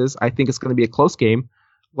those senses, I think it's going to be a close game,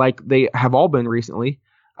 like they have all been recently.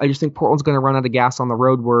 I just think Portland's going to run out of gas on the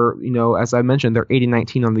road where, as I mentioned, they're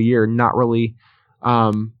 80-19 on the year, not really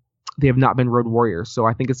they have not been road warriors. So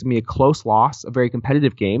I think it's going to be a close loss, a very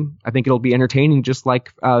competitive game. I think it'll be entertaining just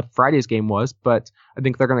like Friday's game was, but I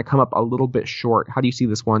think they're going to come up a little bit short. How do you see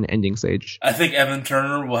this one ending, Sage? I think Evan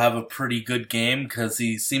Turner will have a pretty good game because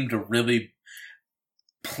he seemed to really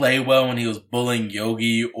play well when he was bullying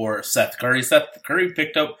Yogi or Seth Curry. Seth Curry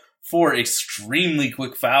picked up 4 extremely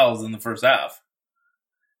quick fouls in the first half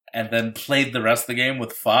and then played the rest of the game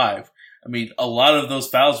with 5. I mean, a lot of those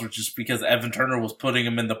fouls were just because Evan Turner was putting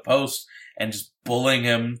him in the post and just bullying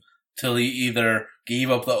him till he either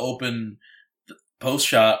gave up the open post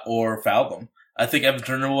shot or fouled him. I think Evan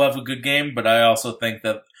Turner will have a good game, but I also think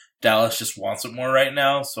that Dallas just wants it more right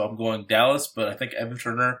now, so I'm going Dallas, but I think Evan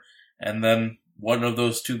Turner and then one of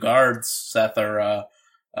those two guards, Seth or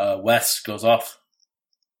West, goes off.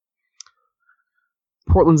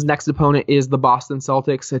 Portland's next opponent is the Boston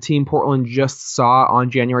Celtics, a team Portland just saw on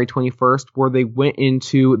January 21st, where they went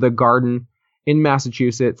into the Garden in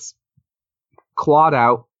Massachusetts, clawed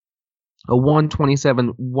out a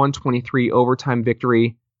 127-123 overtime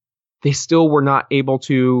victory. They still were not able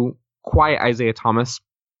to quiet Isaiah Thomas.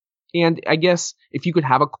 And I guess if you could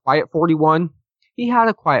have a quiet 41, he had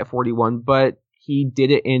a quiet 41, but he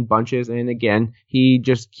did it in bunches. And again, he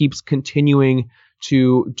just keeps continuing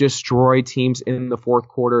to destroy teams in the fourth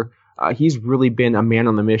quarter. He's really been a man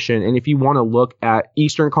on the mission. And if you want to look at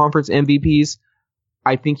Eastern Conference MVPs,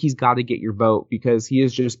 I think he's got to get your vote because he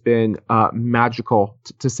has just been magical,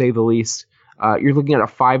 to say the least. You're looking at a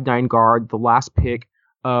 5'9" guard, the last pick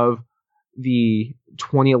of the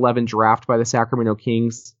 2011 draft by the Sacramento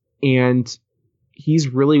Kings. And he's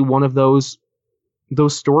really one of those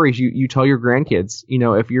stories you tell your grandkids.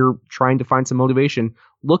 If you're trying to find some motivation,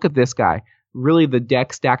 look at this guy. Really, the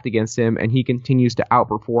deck stacked against him, and he continues to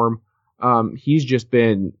outperform. He's just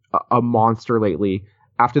been a monster lately.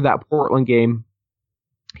 After that Portland game,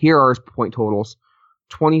 here are his point totals.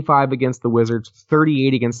 25 against the Wizards,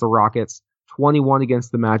 38 against the Rockets, 21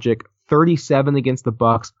 against the Magic, 37 against the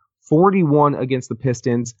Bucks, 41 against the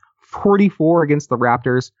Pistons, 44 against the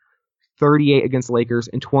Raptors, 38 against the Lakers,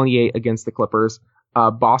 and 28 against the Clippers.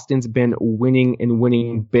 Boston's been winning and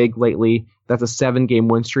winning big lately. That's a 7-game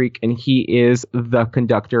win streak, and he is the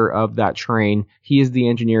conductor of that train. He is the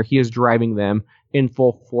engineer. He is driving them in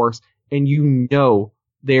full force, and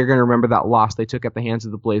they're going to remember that loss they took at the hands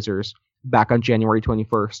of the Blazers back on January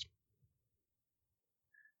 21st.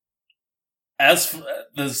 As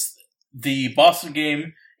the Boston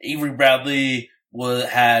game, Avery Bradley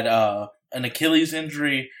had an Achilles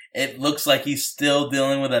injury. It looks like he's still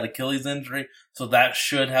dealing with that Achilles injury, so that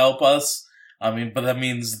should help us. But that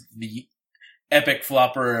means the epic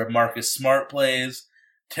flopper Marcus Smart plays.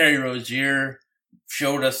 Terry Rozier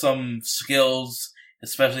showed us some skills,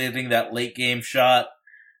 especially I think that late game shot.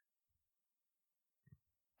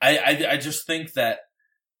 I just think that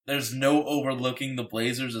there's no overlooking the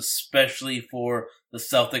Blazers, especially for the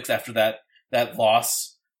Celtics after that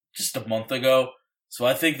loss just a month ago. So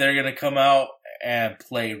I think they're going to come out and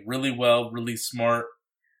play really well, really smart.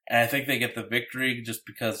 And I think they get the victory just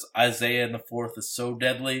because Isaiah in the fourth is so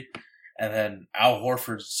deadly. And then Al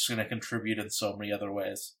Horford's just going to contribute in so many other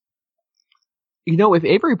ways. If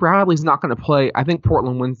Avery Bradley's not going to play, I think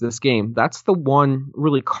Portland wins this game. That's the one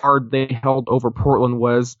really card they held over Portland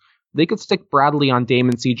was they could stick Bradley on Dame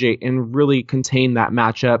and CJ and really contain that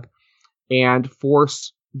matchup and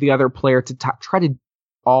force the other player to try to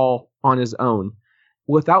all on his own.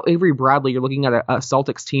 Without Avery Bradley, you're looking at a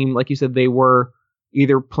Celtics team, like you said, they were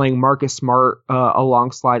either playing Marcus Smart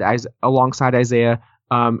alongside Isaiah.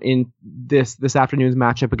 In this afternoon's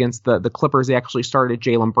matchup against the Clippers, they actually started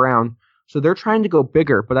Jaylen Brown. So they're trying to go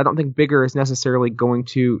bigger, but I don't think bigger is necessarily going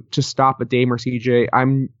to stop a Dame or CJ.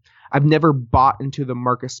 I've never bought into the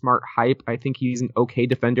Marcus Smart hype. I think he's an okay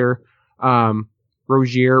defender.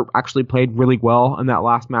 Rozier actually played really well in that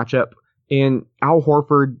last matchup. And Al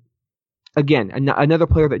Horford, again, another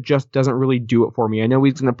player that just doesn't really do it for me. I know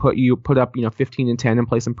he's going to put up 15 and 10 and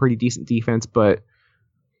play some pretty decent defense, but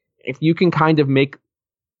if you can kind of make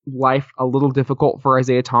life a little difficult for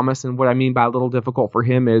Isaiah Thomas, and what I mean by a little difficult for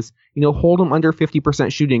him is, hold him under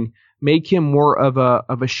 50% shooting, make him more of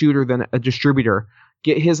a shooter than a distributor,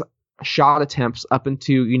 get his shot attempts up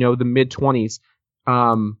into, the mid 20s.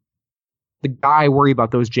 The guy I worry about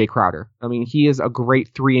though is Jay Crowder. I mean, he is a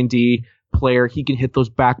great 3-and-D player. He can hit those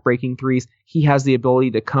back-breaking threes. He has the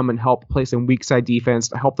ability to come and help play some weak side defense,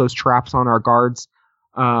 to help those traps on our guards.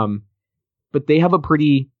 But they have a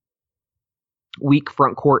pretty weak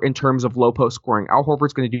front court in terms of low post scoring. Al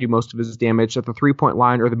Horford's going to do most of his damage at the 3-point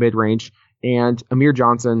line or the mid-range. And Amir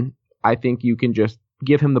Johnson, I think you can just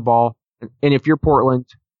give him the ball. And if you're Portland,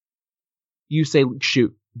 you say,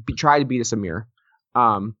 shoot, try to beat us, Amir.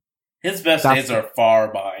 His best days are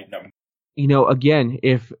far behind him. Again,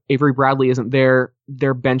 if Avery Bradley isn't there,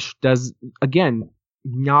 their bench does, again,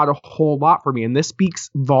 not a whole lot for me. And this speaks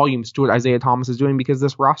volumes to what Isaiah Thomas is doing because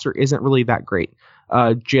this roster isn't really that great.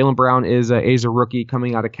 Jaylen Brown is a rookie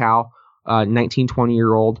coming out of Cal, 19,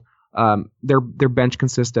 20-year-old. Their bench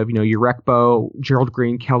consists of, Urekbo, Gerald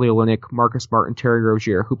Green, Kelly Olynyk, Marcus Smart, and Terry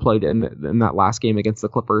Rozier, who played in that last game against the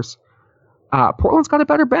Clippers. Portland's got a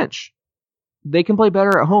better bench. They can play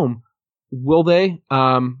better at home. Will they?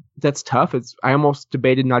 That's tough. I almost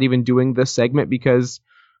debated not even doing this segment because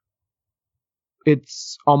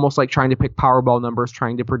it's almost like trying to pick Powerball numbers,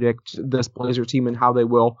 trying to predict this Blazer team and how they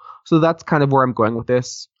will. So that's kind of where I'm going with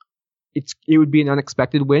this. It would be an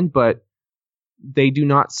unexpected win, but they do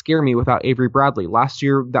not scare me without Avery Bradley. Last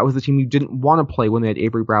year, that was the team you didn't want to play when they had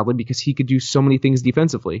Avery Bradley because he could do so many things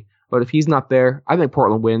defensively. But if he's not there, I think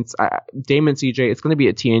Portland wins. Dame and CJ, it's going to be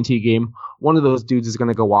a TNT game. One of those dudes is going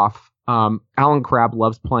to go off. Alan Crabb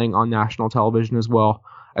loves playing on national television as well.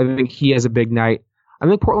 I think he has a big night. I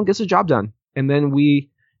think Portland gets the job done. And then we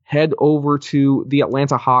head over to the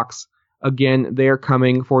Atlanta Hawks. Again, they're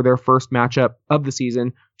coming for their first matchup of the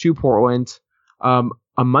season to Portland.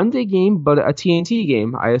 A Monday game, but a TNT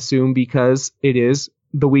game, I assume, because it is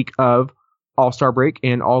the week of All-Star break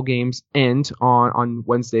and all games end on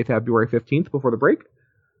Wednesday, February 15th before the break.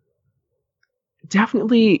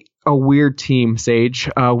 Definitely a weird team, Sage.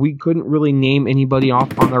 We couldn't really name anybody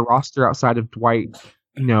off on their roster outside of Dwight,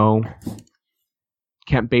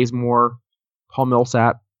 Kent Bazemore, Paul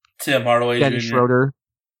Millsap, Tim Hardaway Dennis Jr. Schroeder.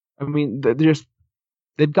 I mean,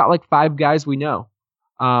 they've got like 5 guys we know.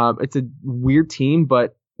 It's a weird team,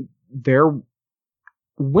 but they're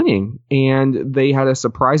winning, and they had a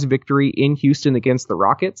surprise victory in Houston against the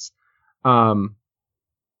Rockets.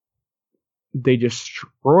 They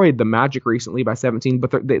destroyed the Magic recently by 17,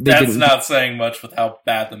 but they That's didn't. not saying much with how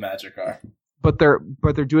bad the Magic are. But they're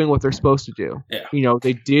doing what they're supposed to do. Yeah.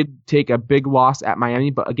 They did take a big loss at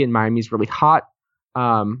Miami, but again, Miami's really hot.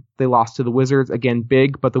 They lost to the Wizards, again,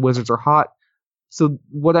 big, but the Wizards are hot. So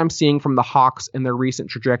what I'm seeing from the Hawks and their recent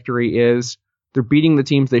trajectory is they're beating the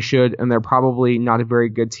teams they should, and they're probably not a very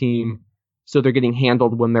good team. So they're getting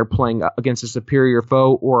handled when they're playing against a superior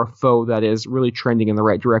foe or a foe that is really trending in the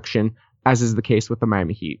right direction, as is the case with the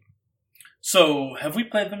Miami Heat. So have we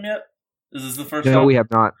played them yet? Is this the first No, time? we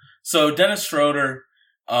have not. So Dennis Schroeder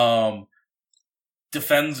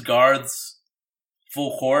defends guards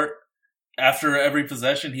full court. After every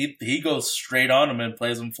possession, he goes straight on him and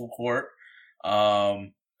plays him full court.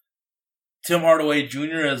 Tim Hardaway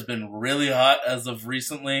Jr. has been really hot as of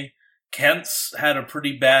recently. Kent's had a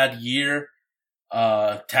pretty bad year.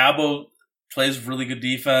 Tabo plays really good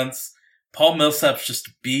defense. Paul Millsap's just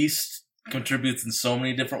a beast, contributes in so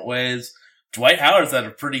many different ways. Dwight Howard's had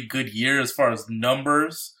a pretty good year as far as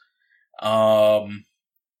numbers. Malcolm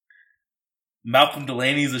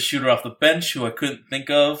Delaney's a shooter off the bench who I couldn't think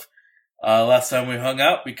of last time we hung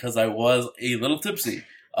out because I was a little tipsy.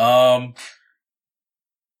 I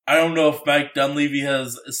don't know if Mike Dunleavy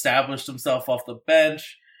has established himself off the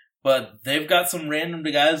bench, but they've got some random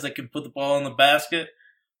guys that can put the ball in the basket.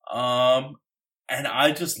 And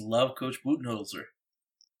I just love Coach Budenholzer.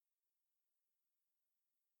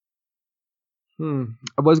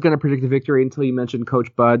 I was going to predict a victory until you mentioned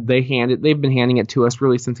Coach Bud. They've been handing it to us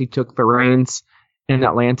really since he took the reins in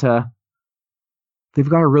Atlanta. They've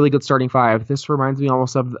got a really good starting five. This reminds me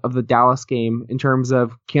almost of the Dallas game in terms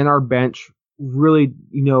of can our bench really,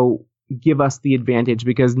 give us the advantage,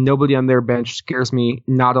 because nobody on their bench scares me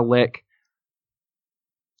not a lick.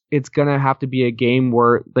 It's going to have to be a game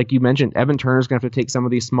where, like you mentioned, Evan Turner's going to have to take some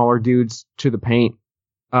of these smaller dudes to the paint.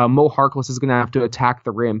 Mo Harkless is going to have to attack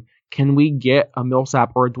the rim. Can we get a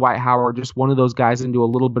Millsap or a Dwight Howard, just one of those guys, into a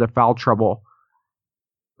little bit of foul trouble?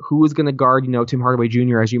 Who is going to guard, Tim Hardaway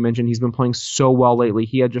Jr., as you mentioned? He's been playing so well lately.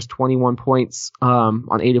 He had just 21 points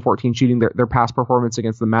on 8 of 14 shooting, their past performance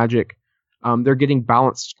against the Magic. They're getting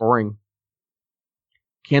balanced scoring.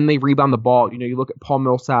 Can they rebound the ball? You look at Paul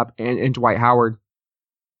Millsap and Dwight Howard.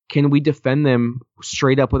 Can we defend them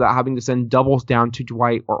straight up without having to send doubles down to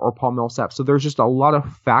Dwight or Paul Millsap? So there's just a lot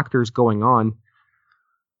of factors going on.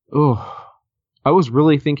 Oh, I was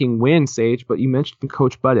really thinking win, Sage, but you mentioned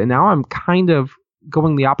Coach Bud, and now I'm kind of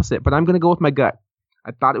going the opposite, but I'm going to go with my gut.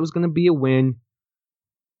 I thought it was going to be a win.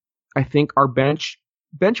 I think our bench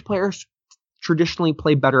players traditionally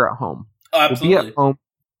play better at home. Oh, absolutely.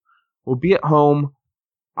 We'll be at home.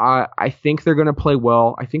 I think they're going to play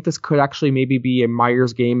well. I think this could actually maybe be a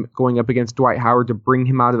Myers game going up against Dwight Howard to bring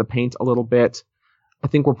him out of the paint a little bit. I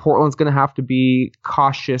think where Portland's going to have to be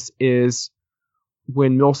cautious is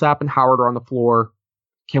when Millsap and Howard are on the floor,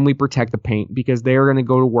 can we protect the paint? Because they are going to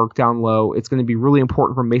go to work down low. It's going to be really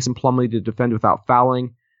important for Mason Plumlee to defend without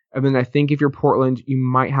fouling. And then I think if you're Portland, you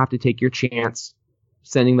might have to take your chance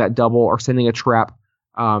sending that double or sending a trap.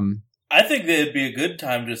 I think that it'd be a good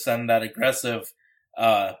time to send that aggressive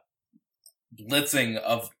blitzing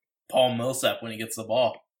of Paul Millsap when he gets the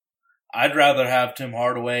ball. I'd rather have Tim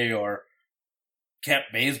Hardaway or Kent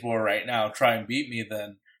Bazemore right now try and beat me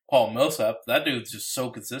than Paul Millsap. That dude's just so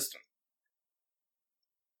consistent.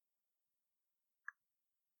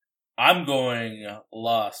 I'm going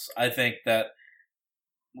loss. I think that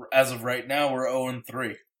as of right now, we're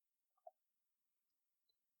 0-3.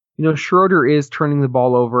 Schroeder is turning the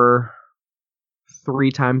ball over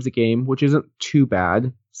 3 times a game, which isn't too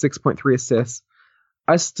bad. 6.3 assists.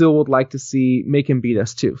 I still would like to make him beat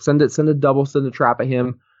us too. Send a double, send a trap at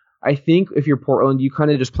him. I think if you're Portland, you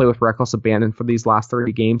kind of just play with reckless abandon for these last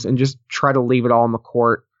 30 games and just try to leave it all on the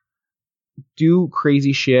court. Do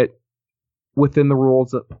crazy shit within the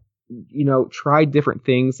rules. Try different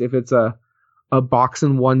things. If it's a box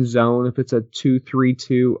and one zone, if it's a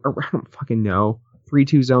 2-3-2, or I don't fucking know,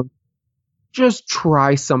 3-2 zone, just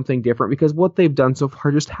try something different, because what they've done so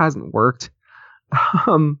far just hasn't worked.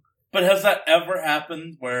 But has that ever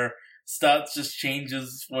happened where Stotts just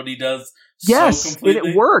changes what he does yes, so completely? And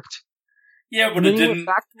it worked. Yeah, but it didn't.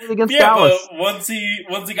 Back to it against Dallas. But once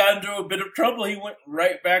he got into a bit of trouble, he went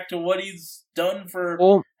right back to what he's done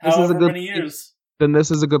for however many years. Then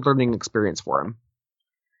this is a good learning experience for him.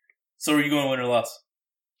 So are you going win or loss?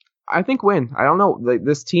 I think win. I don't know.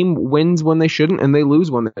 This team wins when they shouldn't, and they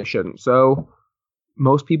lose when they shouldn't. So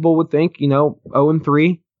most people would think,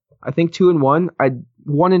 0-3. I think 2-1.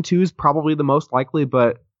 1-2 is probably the most likely,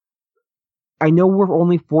 but I know we're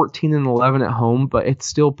only 14-11 at home, but it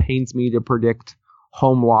still pains me to predict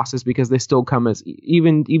home losses because they still come as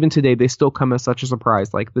even today they still come as such a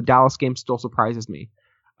surprise. Like the Dallas game still surprises me.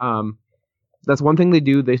 That's one thing they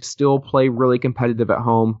do. They still play really competitive at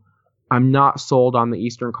home. I'm not sold on the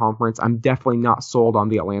Eastern Conference. I'm definitely not sold on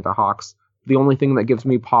the Atlanta Hawks. The only thing that gives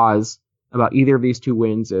me pause about either of these two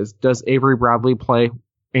wins is, does Avery Bradley play,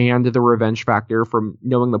 and the revenge factor from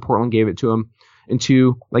knowing that Portland gave it to him. And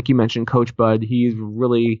 2, like you mentioned, Coach Bud, he's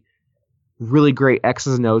really, really great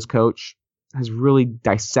X's and O's coach, has really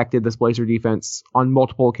dissected this Blazer defense on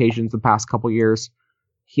multiple occasions the past couple years.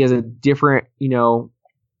 He has a different,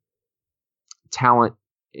 talent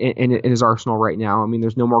in his arsenal right now. I mean,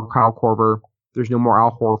 there's no more Kyle Korver. There's no more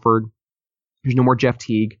Al Horford. There's no more Jeff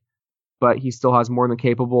Teague. But he still has more than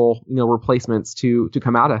capable, replacements to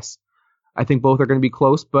come at us. I think both are going to be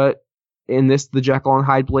close, but in the Jekyll and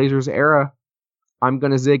Hyde Blazers era, I'm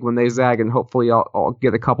going to zig when they zag, and hopefully I'll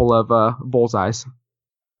get a couple of bullseyes.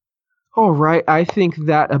 All right, I think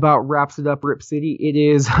that about wraps it up, Rip City. It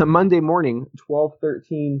is Monday morning,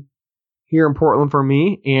 12/13, here in Portland for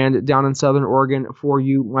me and down in Southern Oregon for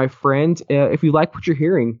you, my friend. If you like what you're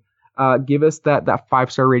hearing, give us that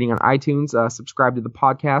 5-star rating on iTunes. Subscribe to the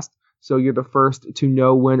podcast so you're the first to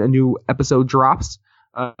know when a new episode drops.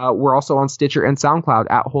 We're also on Stitcher and SoundCloud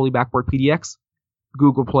at Holy Backboard PDX,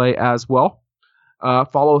 Google Play as well.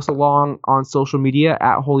 Follow us along on social media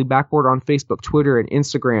at Holy Backboard on Facebook, Twitter, and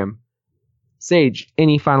Instagram. Sage,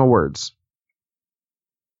 any final words?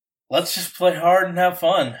 Let's just play hard and have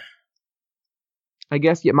fun. I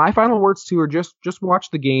guess, yeah, my final words too are just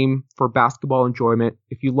watch the game for basketball enjoyment.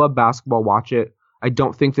 If you love basketball, watch it. I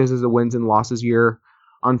don't think this is a wins and losses year,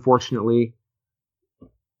 unfortunately.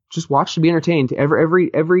 Just watch to be entertained.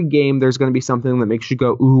 Every game, there's going to be something that makes you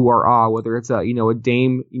go ooh or ah. Whether it's a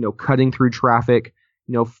Dame cutting through traffic,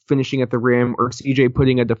 finishing at the rim, or CJ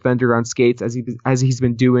putting a defender on skates as he's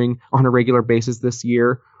been doing on a regular basis this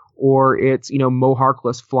year, or it's Mo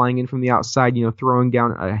Harkless flying in from the outside, throwing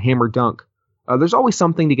down a hammer dunk. There's always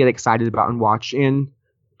something to get excited about and watch. And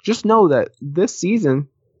just know that this season,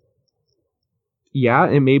 yeah,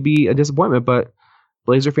 it may be a disappointment, but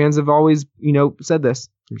Blazer fans have always, said this.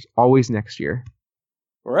 There's always next year.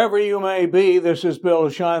 Wherever you may be, this is Bill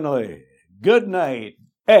Shinley. Good night,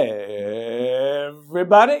 everybody.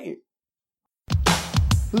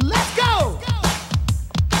 Let's go!